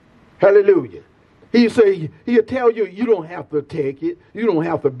 Hallelujah. He'll tell you, you don't have to take it. You don't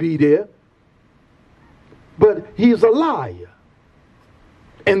have to be there. But he's a liar.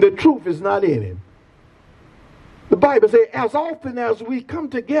 And the truth is not in him. The Bible says, as often as we come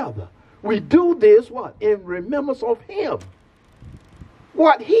together, we do this, what? In remembrance of him.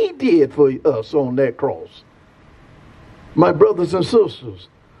 What he did for us on that cross. My brothers and sisters.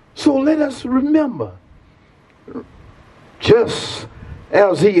 So let us remember. Just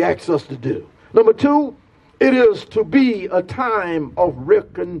as he asks us to do. Number 2, it is to be a time of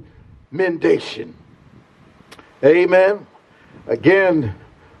recommendation. Amen. Again,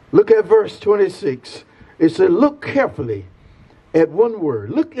 look at verse 26. It said, look carefully at one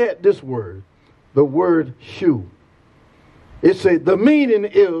word. Look at this word, the word shew. It said the meaning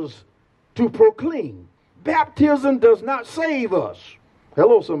is to proclaim. Baptism does not save us.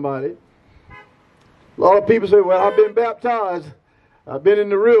 Hello, somebody. A lot of people say, well, I've been baptized. I've been in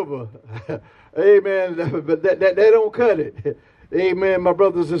the river. Amen. But that don't cut it. Amen, my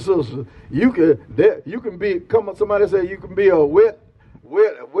brothers and sisters. You can be, somebody say you can be a wet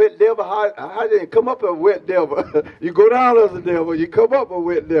devil. How did it come up a wet devil? You go down as a devil, you come up a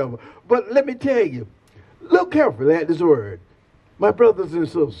wet devil. But let me tell you, look carefully at this word. My brothers and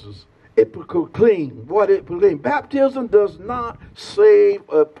sisters, it proclaims what it proclaims. Baptism does not save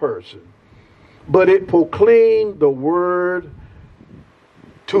a person, but it proclaims the word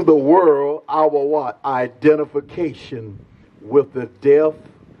to the world, our what? Identification with the death,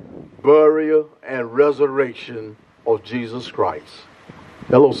 burial, and resurrection of Jesus Christ.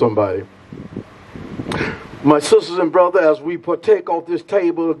 Hello, somebody. My sisters and brothers, as we partake of this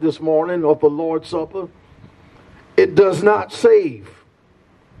table this morning of the Lord's Supper, it does not save.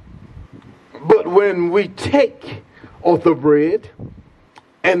 But when we take of the bread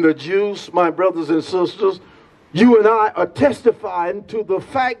and the juice, my brothers and sisters, you and I are testifying to the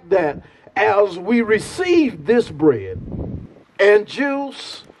fact that as we receive this bread and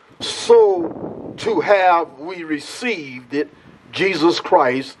juice, so to have we received it, Jesus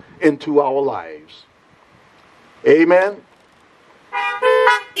Christ into our lives. Amen.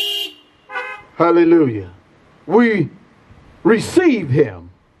 Hallelujah. We receive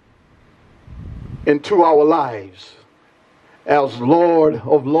him into our lives as Lord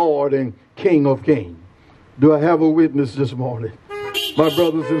of Lords and King of Kings. Do I have a witness this morning? My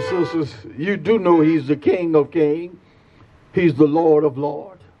brothers and sisters, you do know he's the King of Kings. He's the Lord of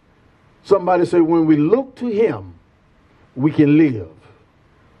Lords. Somebody say, when we look to him, we can live.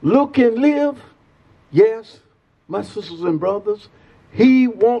 Look and live. Yes, my sisters and brothers, he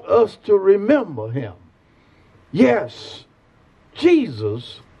wants us to remember him. Yes,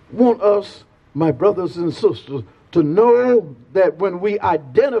 Jesus wants us, my brothers and sisters, to know that when we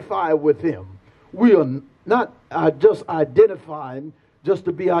identify with him, we are not just identifying just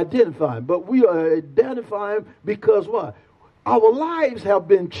to be identifying, but we are identifying because what? Our lives have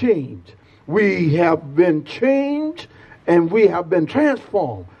been changed. We have been changed and we have been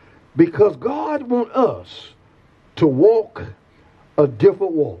transformed because God wants us to walk a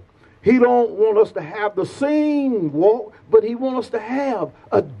different walk. He don't want us to have the same walk, but he wants us to have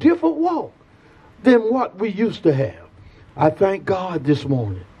a different walk than what we used to have. I thank God this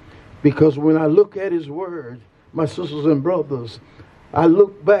morning because when I look at his word, my sisters and brothers, I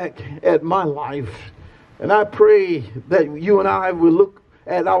look back at my life and I pray that you and I will look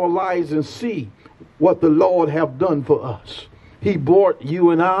at our lives and see what the Lord have done for us. He brought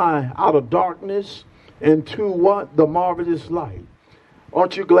you and I out of darkness into what? The marvelous light.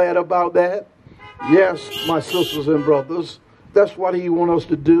 Aren't you glad about that? Yes, my sisters and brothers, that's what he wants us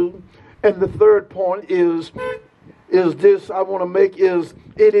to do. And the third point is this I want to make is,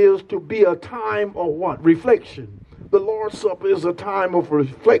 it is to be a time of what? Reflection. The Lord's Supper is a time of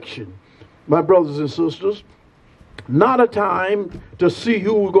reflection, my brothers and sisters. Not a time to see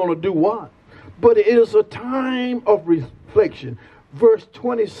who's going to do what, but it is a time of reflection. Verse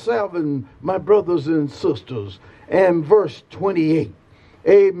 27, my brothers and sisters, and verse 28.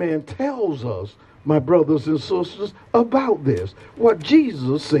 Amen, tells us, my brothers and sisters, about this. What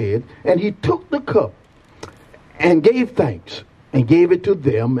Jesus said, and he took the cup and gave thanks and gave it to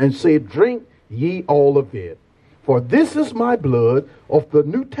them and said, drink ye all of it. For this is my blood of the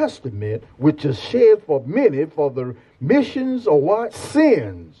New Testament, which is shed for many for the remissions of what?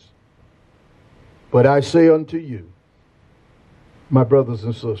 Sins. But I say unto you, my brothers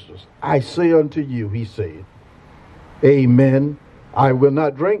and sisters, I say unto you, he said, amen, I will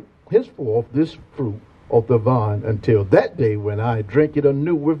not drink henceforth this fruit of the vine until that day when I drink it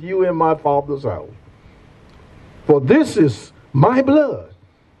anew with you in my Father's house. For this is my blood.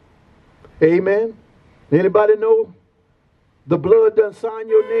 Amen. Anybody know the blood doesn't sign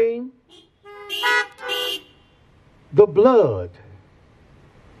your name? The blood.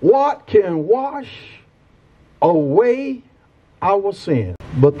 What can wash away our sin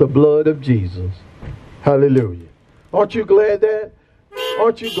but the blood of Jesus? Hallelujah. Aren't you glad that?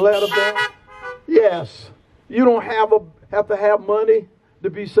 Aren't you glad of that? Yes. You don't have to have money to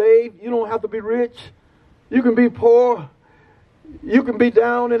be saved. You don't have to be rich. You can be poor. You can be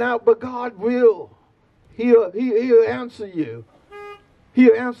down and out, but God will. He'll answer you.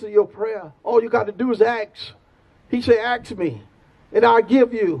 He'll answer your prayer. All you got to do is ask. He said, ask me, and I'll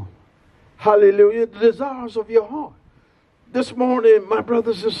give you, hallelujah, the desires of your heart. This morning, my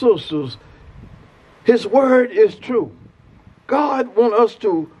brothers and sisters, his word is true. God wants us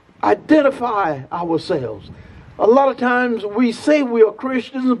to identify ourselves. A lot of times we say we are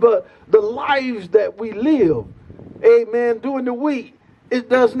Christians, but the lives that we live, amen, during the week, it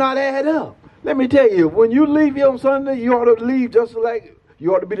does not add up. Let me tell you, when you leave here on Sunday, you ought to leave just like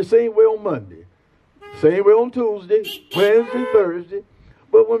you ought to be the same way on Monday, same way on Tuesday, Wednesday, Thursday.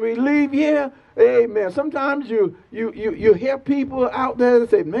 But when we leave here, amen, sometimes you hear people out there that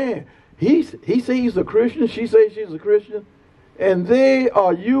say, man, he says he's a Christian, she says she's a Christian, and they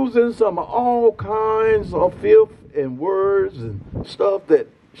are using some all kinds of filth and words and stuff that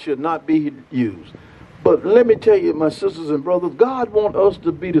should not be used. But let me tell you, my sisters and brothers, God wants us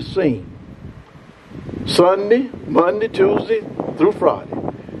to be the same. Sunday, Monday, Tuesday, through Friday.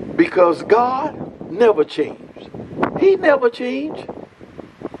 Because God never changed. He never changed.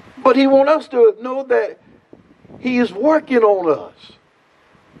 But he wants us to know that he is working on us.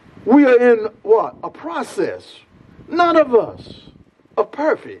 We are in what? A process. None of us are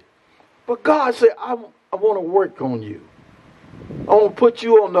perfect. But God said, I want to work on you. I want to put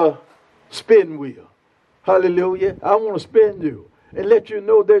you on the spin wheel. Hallelujah. I want to spin you and let you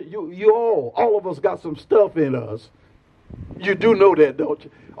know that you all of us got some stuff in us. You do know that, don't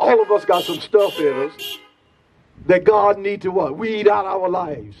you? All of us got some stuff in us that God needs to what? Weed out our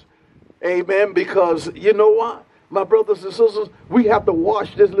lives. Amen. Because you know what? my brothers and sisters, we have to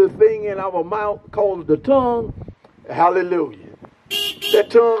wash this little thing in our mouth called the tongue. Hallelujah. That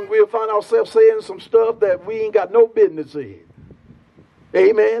tongue, we'll find ourselves saying some stuff that we ain't got no business saying.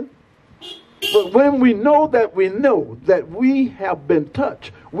 Amen. But when we know that we have been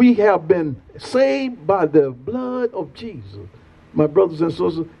touched, we have been saved by the blood of Jesus, my brothers and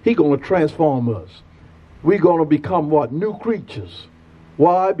sisters, he's going to transform us. We're going to become what? New creatures.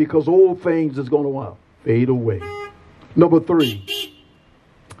 Why? Because old things is going to what? Fade away. Number 3.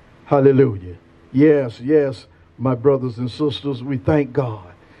 Hallelujah. Yes, my brothers and sisters, we thank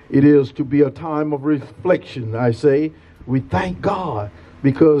God. It is to be a time of reflection, I say. We thank God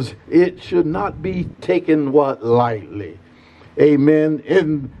because it should not be taken what? Lightly. Amen.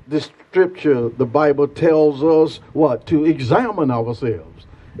 In the scripture, the Bible tells us what? To examine ourselves.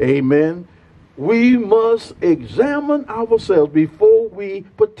 Amen. We must examine ourselves before we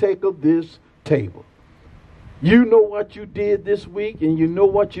partake of this table. You know what you did this week and you know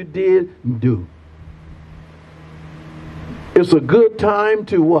what you did do. It's a good time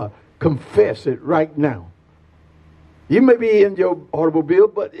to what? Confess it right now. You may be in your automobile,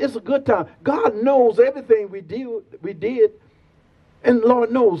 but it's a good time. God knows everything we did. And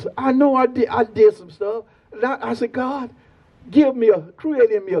Lord knows, I know I did some stuff. And I said, God,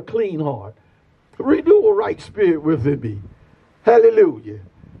 create in me a clean heart. Renew a right spirit within me. Hallelujah.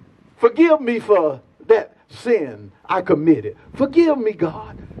 Forgive me for that sin I committed. Forgive me,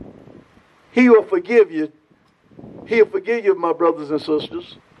 God. He will forgive you. He'll forgive you, my brothers and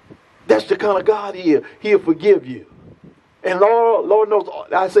sisters. That's the kind of God he is. He'll forgive you. And Lord knows,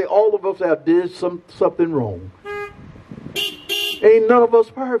 I say all of us have did something wrong. Ain't none of us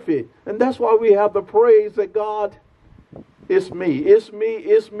perfect. And that's why we have the praise that God, it's me,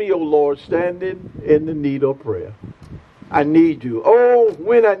 oh Lord, standing in the need of prayer. I need you. Oh,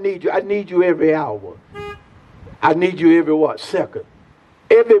 when I need you every hour. I need you every what? Second.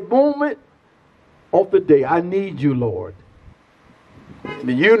 Every moment of the day, I need you, Lord.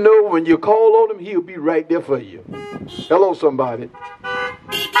 And you know when you call on him, he'll be right there for you. Hello, somebody.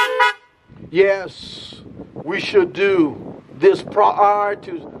 Yes, we should do this prior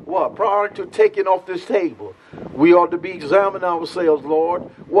to what? Prior to taking off this table. We ought to be examining ourselves, Lord.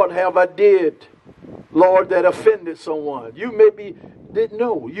 What have I did, Lord, that offended someone? You maybe didn't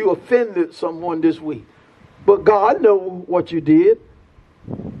know you offended someone this week. But God knows what you did.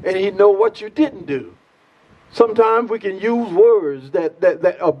 And he knows what you didn't do. Sometimes we can use words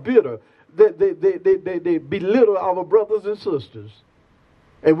that are bitter. They belittle our brothers and sisters.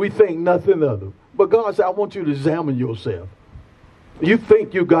 And we think nothing of them. But God said, I want you to examine yourself. You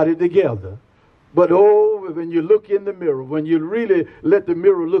think you got it together. But oh, when you look in the mirror, when you really let the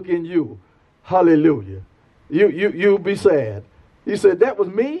mirror look in you, hallelujah, you'll be sad. He said, that was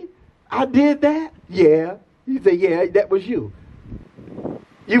me? I did that? Yeah. He said, yeah, that was you.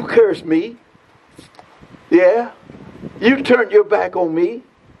 You cursed me. Yeah. You turned your back on me.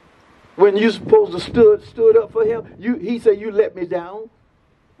 When you supposed to stood up for him, he said, you let me down.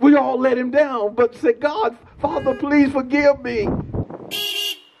 We all let him down, but said, God, Father, please forgive me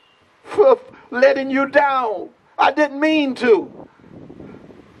for letting you down. I didn't mean to.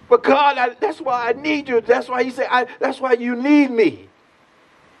 But God, that's why I need you. That's why he said, that's why you need me.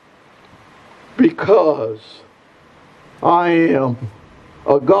 Because I am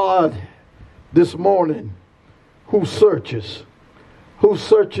a God this morning who searches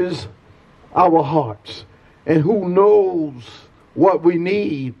our hearts and who knows what we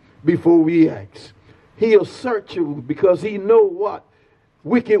need before we ask. He'll search you because he knows what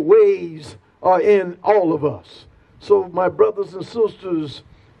wicked ways are in all of us. So my brothers and sisters,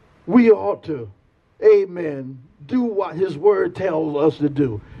 we ought to, amen, do what his word tells us to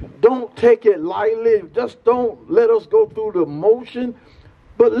do. Don't take it lightly. Just don't let us go through the motion,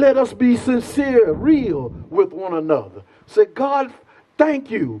 but let us be sincere, real with one another. Say, God, thank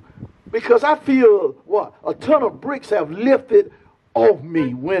you, because I feel what? A ton of bricks have lifted off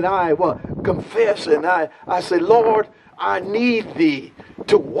me when I confess and I say, Lord, I need thee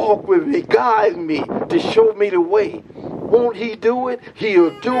to walk with me, guide me, to show me the way. Won't he do it?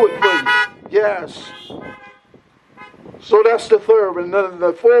 He'll do it for you. Yes. So that's the third. And then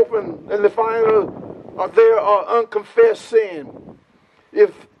the fourth and the final, there are unconfessed sins.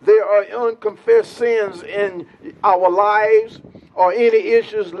 If there are unconfessed sins in our lives or any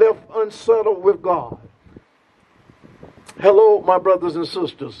issues left unsettled with God. Hello, my brothers and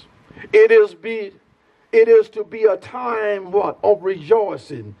sisters. It is to be a time of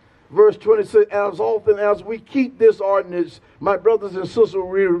rejoicing. Verse 26, as often as we keep this ordinance, my brothers and sisters,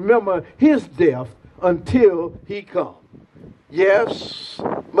 we remember his death until he comes. Yes,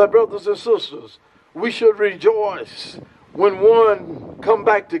 my brothers and sisters, we should rejoice when one come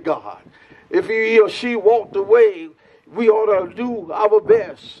back to God. If he or she walked away, we ought to do our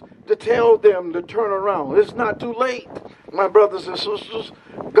best to tell them to turn around. It's not too late, my brothers and sisters.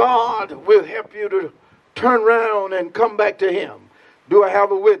 God will help you to turn around and come back to him. Do I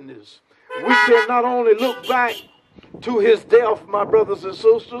have a witness? We can not only look back to his death, my brothers and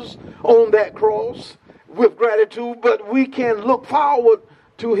sisters, on that cross with gratitude, but we can look forward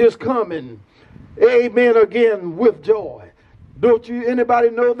to his coming. Amen, again with joy. Don't you, anybody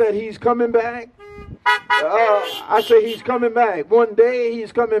know that he's coming back? I say he's coming back. One day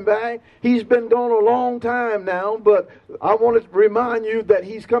he's coming back. He's been gone a long time now, but I want to remind you that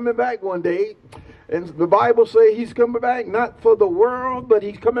he's coming back one day. And the Bible says he's coming back not for the world, but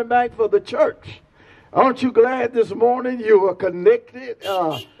he's coming back for the church. Aren't you glad this morning you are connected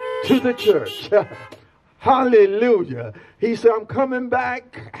to the church? Hallelujah. He said, I'm coming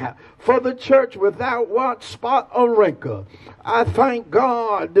back for the church without what? Spot or wrinkle. I thank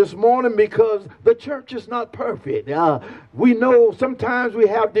God this morning because the church is not perfect. We know sometimes we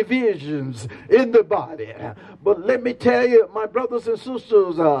have divisions in the body. But let me tell you, my brothers and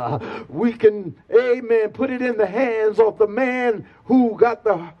sisters, we can, amen, put it in the hands of the man who got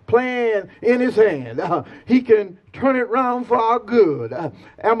the plan in his hand. He can turn it around for our good.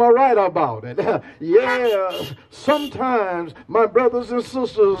 Am I right about it? Yeah, sometimes, my brothers and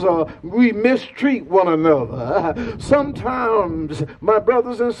sisters, we mistreat one another. Sometimes, my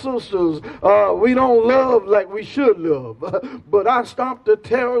brothers and sisters, we don't love like we should love. But I stopped to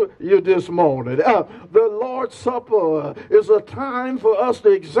tell you this morning, the Lord's Supper is a time for us to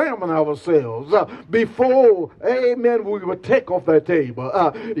examine ourselves before, amen, we would take off that table.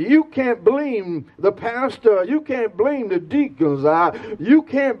 You can't blame the pastor. You can't blame the deacons. You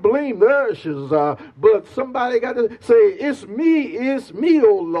can't blame the ushers. But somebody got to say, it's me,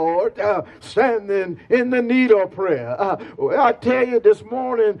 oh Lord, standing in the need of prayer. I tell you this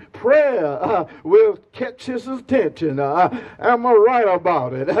morning, prayer will catch his attention. Am I right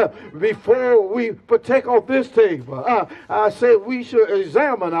about it? Before we partake of this table, I said we should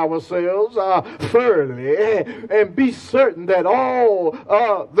examine ourselves thoroughly and be certain that all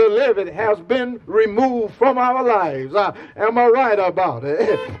the living has been removed from our lives. Am I right about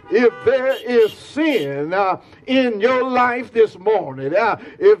it? If there is sin in your life this morning,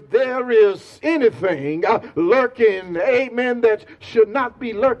 if there is anything lurking, amen, that should not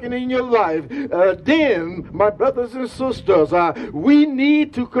be lurking in your life, then, my brothers and sisters, we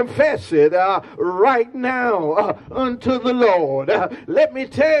need to confess it right now unto the Lord. Let me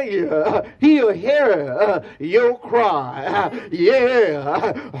tell you, he'll hear your cry.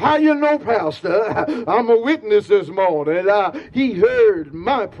 Yeah. How you know, Pastor? I'm a witness this morning. He heard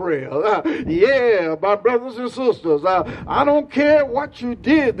my prayer. Yeah, my brothers and sisters, I don't care what you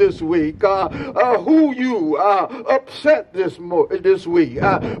did this week, who you upset this week,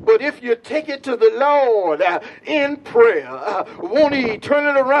 but if you take it to the Lord in prayer, won't he turn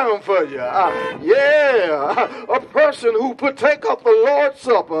it around for you? Yeah, a person who partake of the Lord's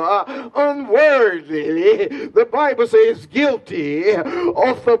Supper unworthily, the Bible says, guilty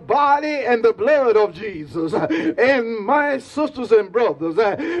of the body and the blood of Jesus. And my sisters and brothers,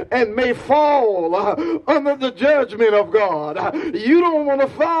 and may fall under the judgment of God. You don't want to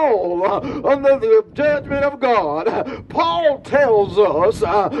fall under the judgment of God. Paul tells us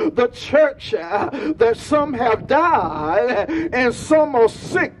the church that some have died and some are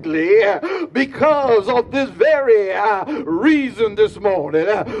sickly because of this very reason this morning.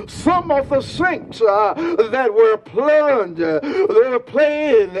 Some of the saints that were plunged, they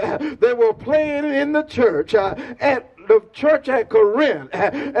were playing in the church at the church at Corinth,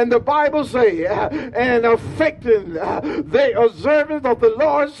 and the Bible says, and affecting the observance of the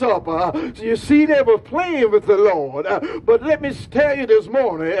Lord's Supper. So you see, they were playing with the Lord. But let me tell you this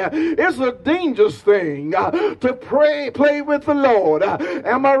morning, it's a dangerous thing to play with the Lord.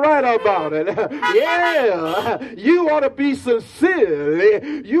 Am I right about it? Yeah, you ought to be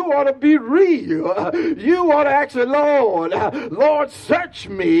sincere. You ought to be real. You ought to ask the Lord, Lord, search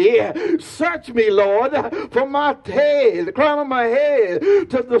me, Lord, from my head, the crown of my head,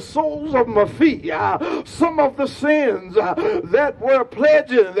 to the soles of my feet. Some of the sins that were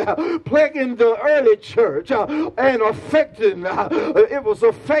plaguing the early church and affecting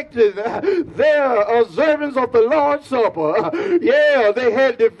their observance of the Lord's Supper. Yeah, they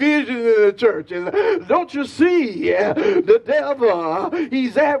had division in the churches. Don't you see? The devil,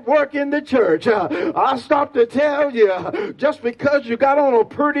 he's at work in the church. I stop to tell you, just because you got on a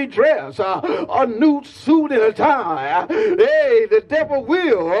pretty dress, a new suit and a tie, Hey, the devil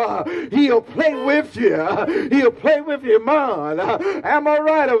will. He'll play with you. He'll play with your mind. Am I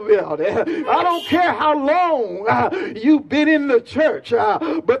right about it? I don't care how long you've been in the church,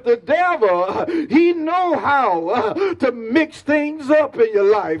 but the devil, he know how to mix things up in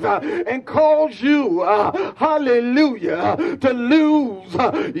your life and cause you, hallelujah, to lose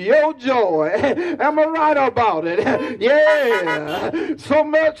your joy. Am I right about it? Yeah. So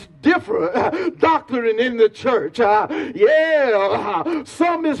much different doctrine in the church. Yeah.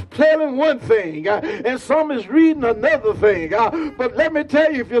 Some is telling one thing and some is reading another thing. But let me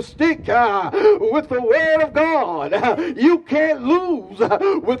tell you, if you stick with the word of God, you can't lose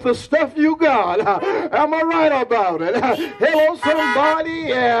with the stuff you got. Am I right about it? Hello, somebody.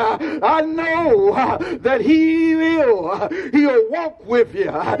 Yeah. I know that he'll walk with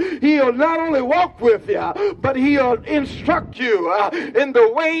you. He'll not only walk with you, but he'll instruct you in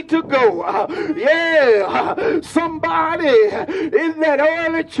the way to go. Yeah. Somebody in that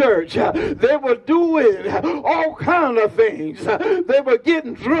early church, they were doing all kind of things. They were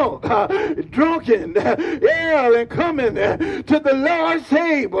getting drunken, yeah, and coming to the Lord's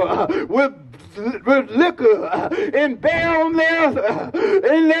table with liquor and bear on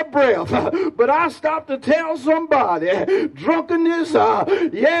their breath. But I stopped to tell somebody, drunkenness,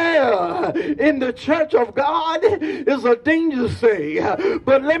 yeah, in the church of God is a dangerous thing.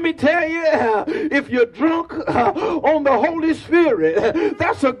 But let me tell you, if you're drunk on the Holy Spirit,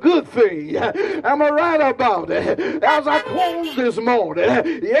 that's a good thing. Am I right about it? As I close this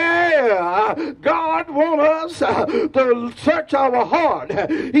morning, yeah, God wants us to search our heart.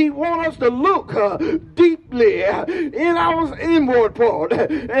 He wants us to look deeply in our inward part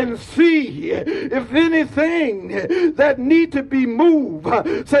and see if anything that need to be moved.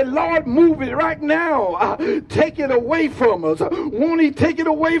 Say, Lord, move it right now. Take it away from us. Won't he take it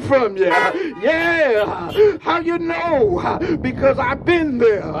away from you? Yeah. How you know? Because I've been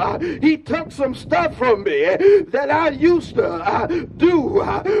there. He took some stuff from me that I used to do.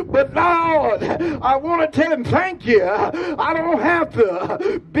 But Lord, I want to tell him thank you. I don't have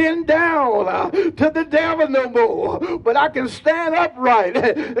to bend down to the devil no more, but I can stand upright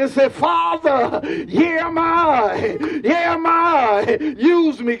and say, Father, here am I. Here am I.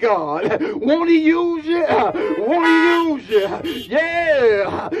 Use me, God. Won't he use you? Won't he use you?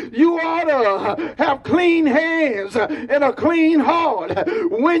 Yeah. You ought to have clean hands and a clean heart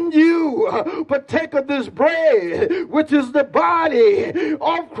when you partake of this bread, which is the body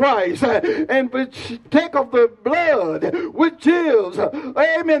of Christ, and take of the blood, which is,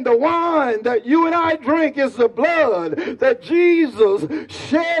 amen, the wine that you and I drink is the blood that Jesus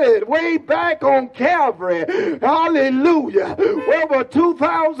shedded way back on Calvary. Hallelujah. Over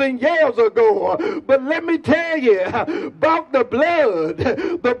 2,000 years ago. But let me tell you about the blood.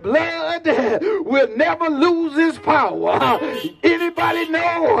 The blood will never lose its power. Anybody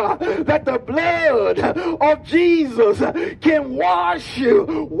know that the blood of Jesus can wash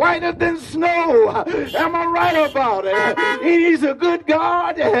you whiter than snow? Am I right about it? And he's a good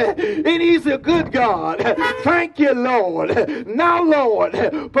God. And he's a good God. Thank you, Lord. Now, Lord,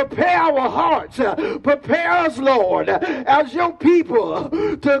 prepare our hearts. Prepare us, Lord, as your people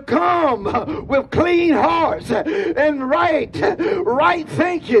to come with clean hearts and right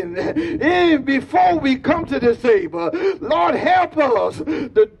thinking and before we come to this table. Lord, help us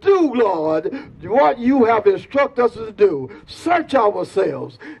to do, Lord, what you have instructed us to do. Search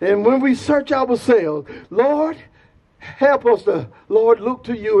ourselves. And when we search ourselves, Lord, help us to, Lord, look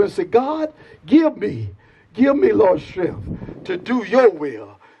to you and say, God, give me, Lord, strength to do your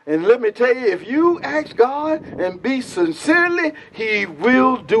will. And let me tell you, if you ask God and be sincerely, he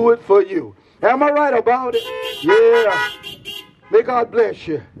will do it for you. Am I right about it? Yeah. May God bless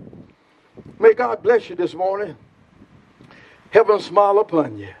you. May God bless you this morning. Heaven smile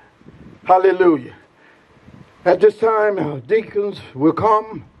upon you. Hallelujah. At this time, our deacons will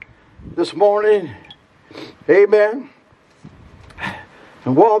come this morning. Amen.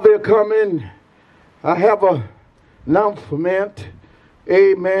 And while they're coming, I have an announcement.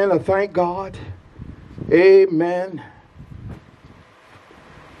 Amen. I thank God. Amen.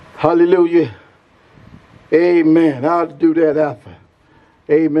 Hallelujah. Amen. I'll do that after.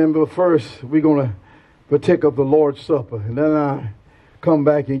 Amen. But first, we're going to partake of the Lord's Supper. And then I come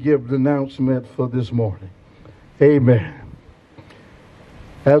back and give the announcement for this morning. Amen.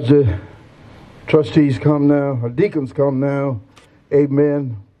 As the trustees come now, or deacons come now,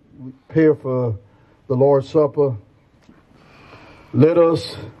 amen, we prepare for the Lord's Supper. Let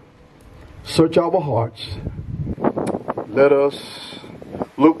us search our hearts. Let us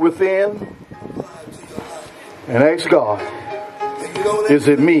look within and ask God, is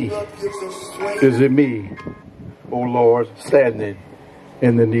it me? Is it me? O Lord, standing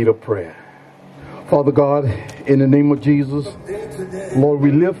in the need of prayer. Father God, in the name of Jesus, Lord,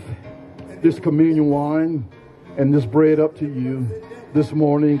 we lift this communion wine and this bread up to you this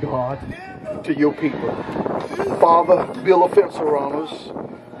morning, God, to your people. Father, build a fence around us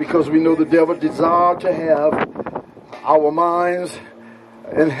because we know the devil desires to have our minds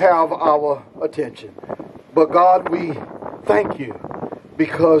and have our attention. But God, we thank you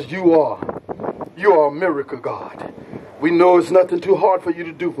because you are a miracle God. We know it's nothing too hard for you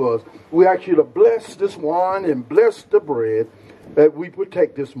to do for us. We ask you to bless this wine and bless the bread that we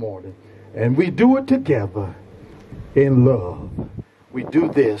partake this morning. And we do it together in love. We do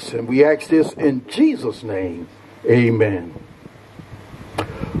this and we ask this in Jesus' name. Amen.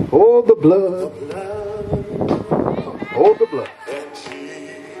 Oh, the blood. Oh, the blood.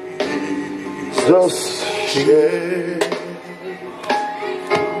 Just shed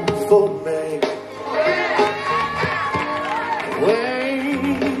for me.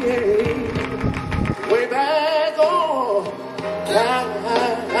 Way back on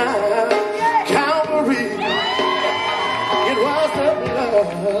Calvary, it was the blood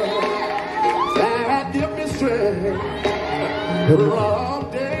that gave me strength from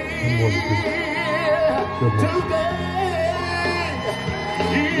day to day.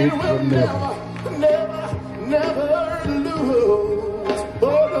 It will never lose.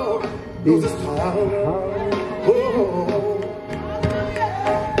 Oh no, lose its power. Oh.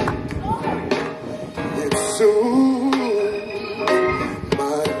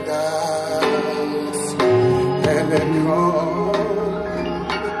 My doubts and then my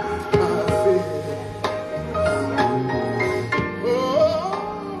fear.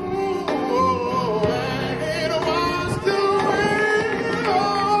 It was the rain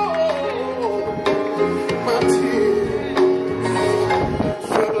my tears.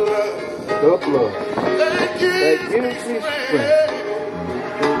 The blood that gives me strength.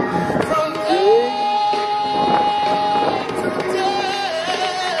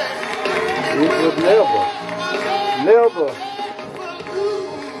 It will never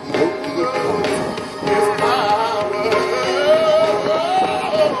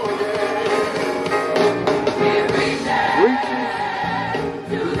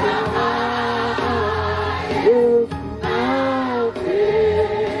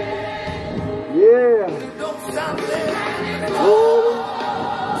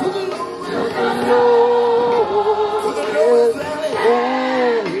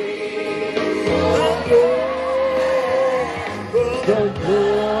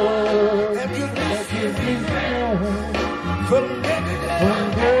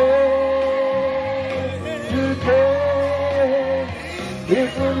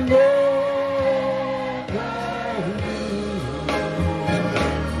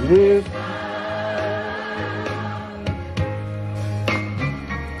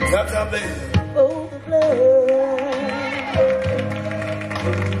oh, the blood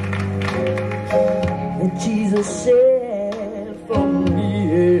that Jesus shed for me.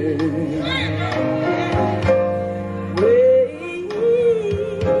 Way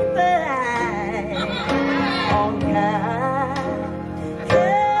back on Calvary.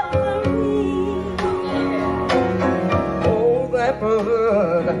 Oh, that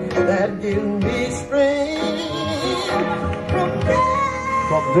blood that gave me strength from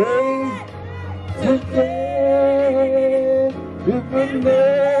day to day, it will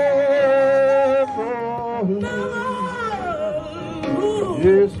never lose.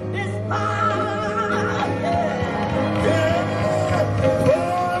 Yes.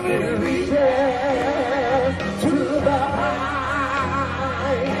 For it reaches to the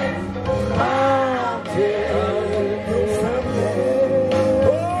highest mountain someday.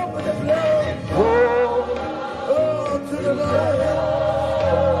 Oh, but the blood, oh, to the blood.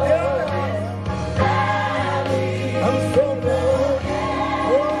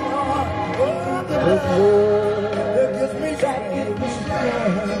 That gives me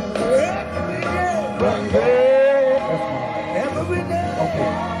every day.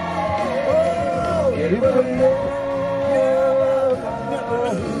 Okay. Oh, it will never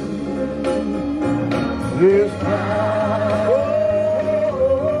this time.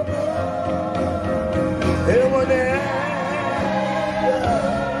 It will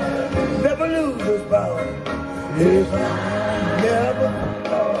never lose its power. It's never.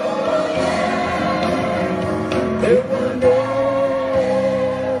 It will never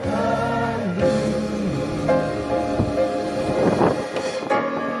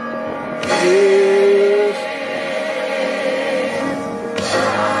lose.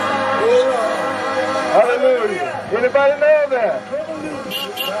 Hallelujah. Anybody know that?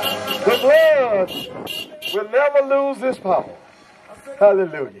 The blood will never lose its power.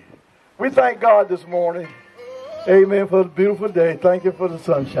 Hallelujah. We thank God this morning. Amen. For the beautiful day. Thank you for the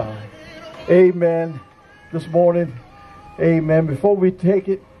sunshine. Amen. This morning. Amen. Before we take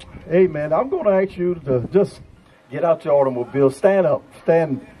it, amen, I'm going to ask you to just get out your automobile. Stand up.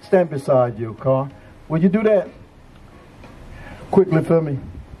 Stand beside your car. Will you do that quickly for me?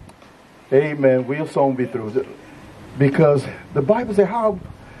 Amen. We'll soon be through. Because the Bible says how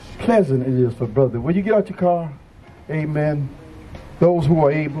pleasant it is for brother. Will you get out your car? Amen. Those who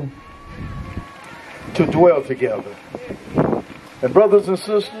are able to dwell together. And brothers and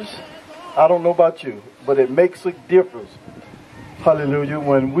sisters, I don't know about you, but it makes a difference. Hallelujah.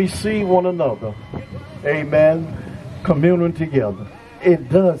 When we see one another, amen, communing together, it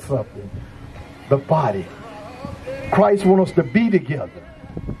does something. The body. Christ wants us to be together.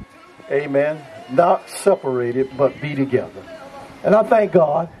 Amen. Not separated, but be together. And I thank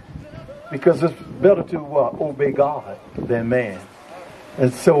God because it's better to obey God than man.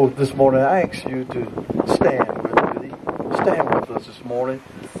 And so this morning I ask you to stand with us this morning.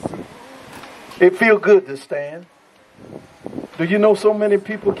 It feels good to stand. Do you know so many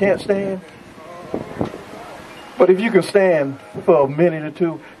people can't stand? But if you can stand for a minute or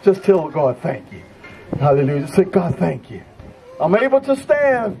two, just tell God thank you. Hallelujah. Say, God, thank you. I'm able to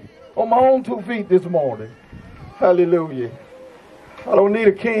stand on my own 2 feet this morning. Hallelujah. I don't need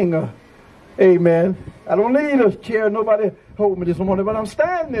a king. Amen. I don't need a chair. Nobody hold me this morning, but I'm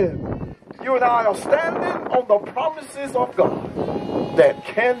standing. You and I are standing on the promises of God that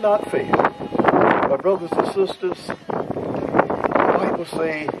cannot fail. My brothers and sisters, the Bible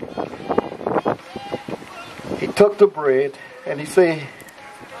say he took the bread and he said,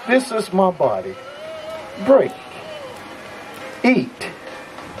 this is my body. Break. Eat.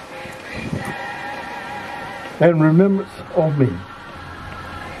 And remembrance of me.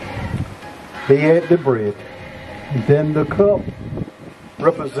 He ate the bread. And then the cup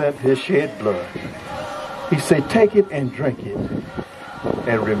represent his shed blood. He said, take it and drink it.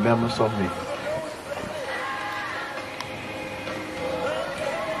 And remembrance of me.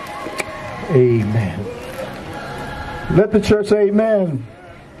 Amen. Let the church say amen.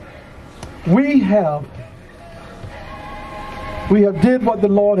 We have did what the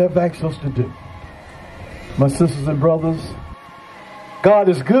Lord have asked us to do. My sisters and brothers, God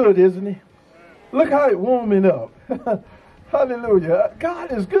is good, isn't he? Look how it's warming up. Hallelujah.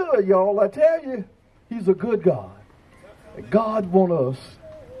 God is good, y'all. I tell you, he's a good God. God wants us,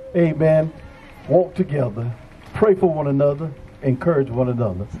 amen, walk together, pray for one another, encourage one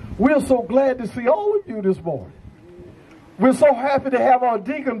another. We're so glad to see all of you this morning. We're so happy to have our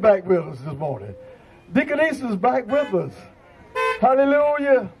deacon back with us this morning. Deaconess is back with us.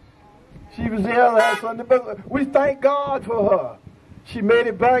 Hallelujah. She was here last Sunday, but we thank God for her. She made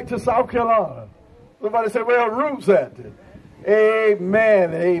it back to South Carolina. Somebody said, where her roots at?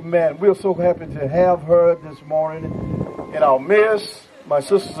 Amen, amen. We're so happy to have her this morning in our midst. My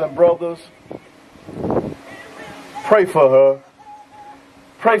sisters and brothers, pray for her.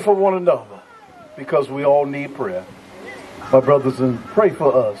 Pray for one another because we all need prayer. My brothers, and pray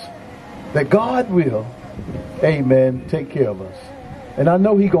for us that God will, amen, take care of us. And I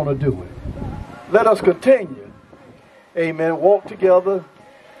know he's going to do it. Let us continue, amen, walk together.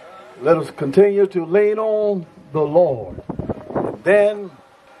 Let us continue to lean on the Lord. And then,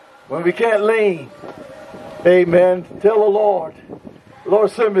 when we can't lean, amen, tell the Lord, Lord,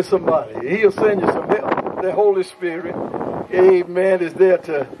 send me somebody. He'll send you some help. The Holy Spirit, amen, is there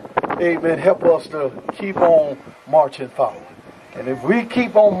to, amen, help us to keep on marching forward. And if we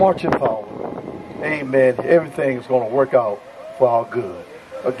keep on marching forward, amen, everything is going to work out for our good.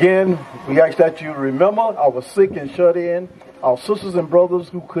 Again, we ask that you remember our sick and shut in, our sisters and brothers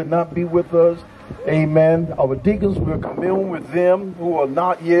who could not be with us. Amen. Our deacons will commune with them who are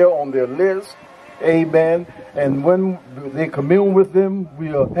not here on their list. Amen. And when they commune with them,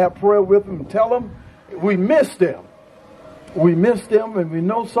 we'll have prayer with them and tell them we miss them. We miss them, and we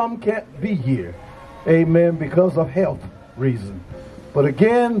know some can't be here. Amen. Because of health reasons. But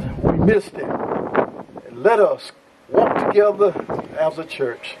again, we miss them. And let us walk together as a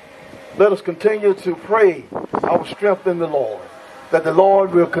church. Let us continue to pray our strength in the Lord. That the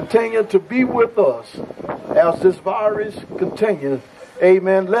Lord will continue to be with us as this virus continues.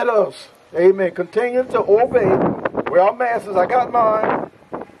 Amen. Let us, amen, continue to obey. Wear our masks. I got mine.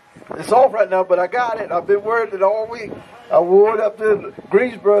 It's off right now, but I got it. I've been wearing it all week. I wore it up to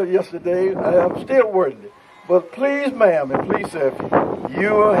Greensboro yesterday, and I'm still wearing it. But please, ma'am, and please, sir, if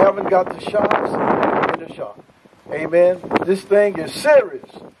you haven't got the shots, get a shot. Amen. This thing is serious,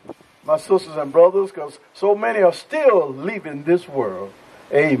 my sisters and brothers, because so many are still leaving this world,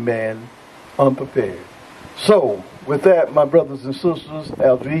 amen, unprepared. So, with that, my brothers and sisters,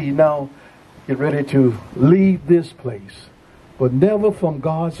 as we now get ready to leave this place, but never from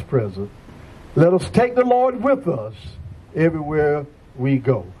God's presence, let us take the Lord with us everywhere we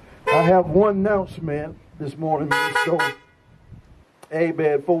go. I have one announcement this morning. So,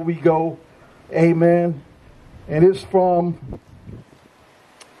 amen, before we go, amen. And it's from,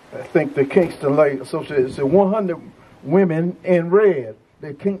 I think, the Kingston Lake Association. It's the 100 Women in Red,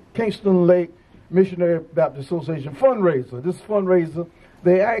 the Kingston Lake Missionary Baptist Association fundraiser. This fundraiser,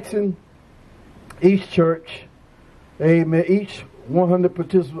 they're asking each church, amen, each 100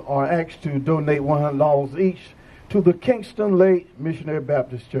 participants are asked to donate $100 each to the Kingston Lake Missionary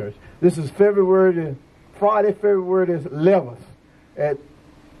Baptist Church. This is Friday, February 11th at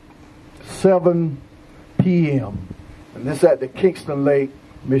 7 p.m. And this at the Kingston Lake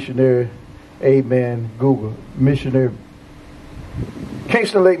Missionary, amen, Google, Missionary,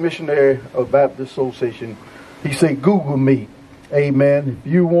 Kingston Lake Missionary Baptist Association. He said Google Meet, amen.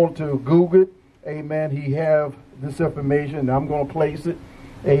 If you want to Google it, amen, he have this information. I'm going to place it,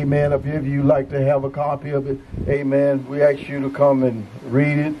 amen. If you like to have a copy of it, amen, we ask you to come and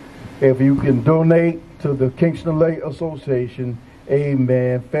read it. If you can donate to the Kingston Lake Association,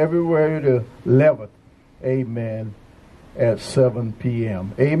 amen, February the 11th, amen, at 7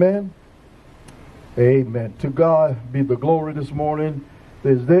 p.m. Amen. Amen. To God be the glory this morning.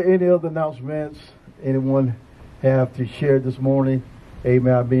 Is there any other announcements anyone have to share this morning?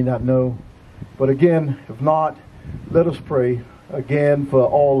 Amen. I may not know. But again, if not, let us pray again for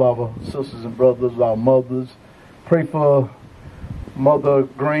all our sisters and brothers, our mothers. Pray for Mother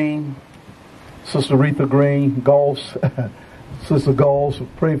Green, Sister Retha Green, Goss, Sister Goss.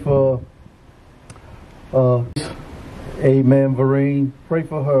 Pray for, amen, Vereen. Pray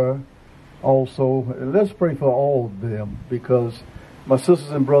for her also. Let's pray for all of them, because my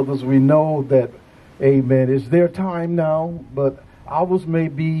sisters and brothers, we know that, amen, it's their time now, but ours may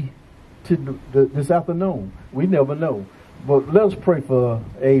be this afternoon. We never know. But let's pray for,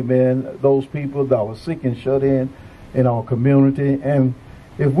 amen, those people that are sick and shut in our community. And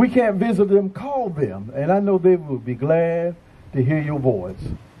if we can't visit them, call them. And I know they will be glad to hear your voice.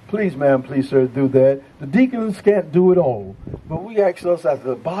 Please, ma'am, please, sir, do that. The deacons can't do it all. But we ask us as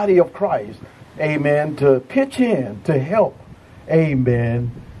the body of Christ, amen, to pitch in, to help,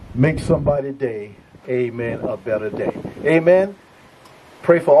 amen, make somebody's day, amen, a better day. Amen.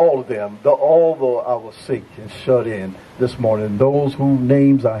 Pray for all of them, all of our sick and shut in this morning. Those whose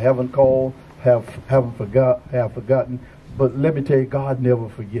names I haven't called, have forgotten. But let me tell you, God never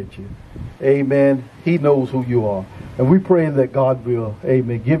forgets you. Amen. He knows who you are. And we pray that God will,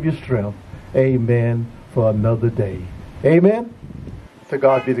 amen, give you strength, amen, for another day. Amen. To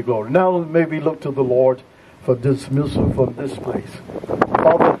God be the glory. Now maybe look to the Lord for dismissal from this place.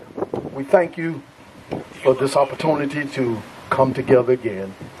 Father, we thank you for this opportunity to come together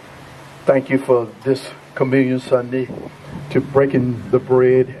again. Thank you for this Communion Sunday, to breaking the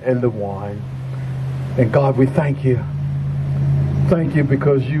bread and the wine. And God, we thank you. Thank you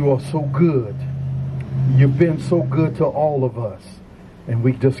because you are so good. You've been so good to all of us. And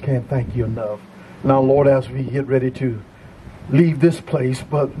we just can't thank you enough. Now, Lord, as we get ready to leave this place,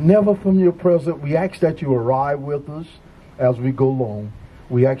 but never from your presence, we ask that you arrive with us as we go along.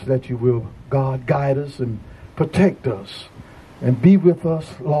 We ask that you will, God, guide us and protect us and be with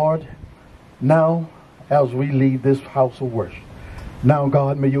us, Lord, now as we leave this house of worship. Now,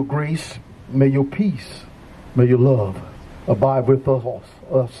 God, may your grace, may your peace, may your love abide with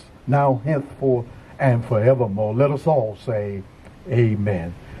us now, henceforth, and forevermore. Let us all say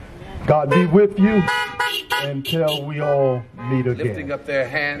amen. God be with you until we all meet again. Lifting up their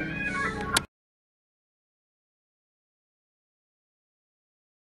hands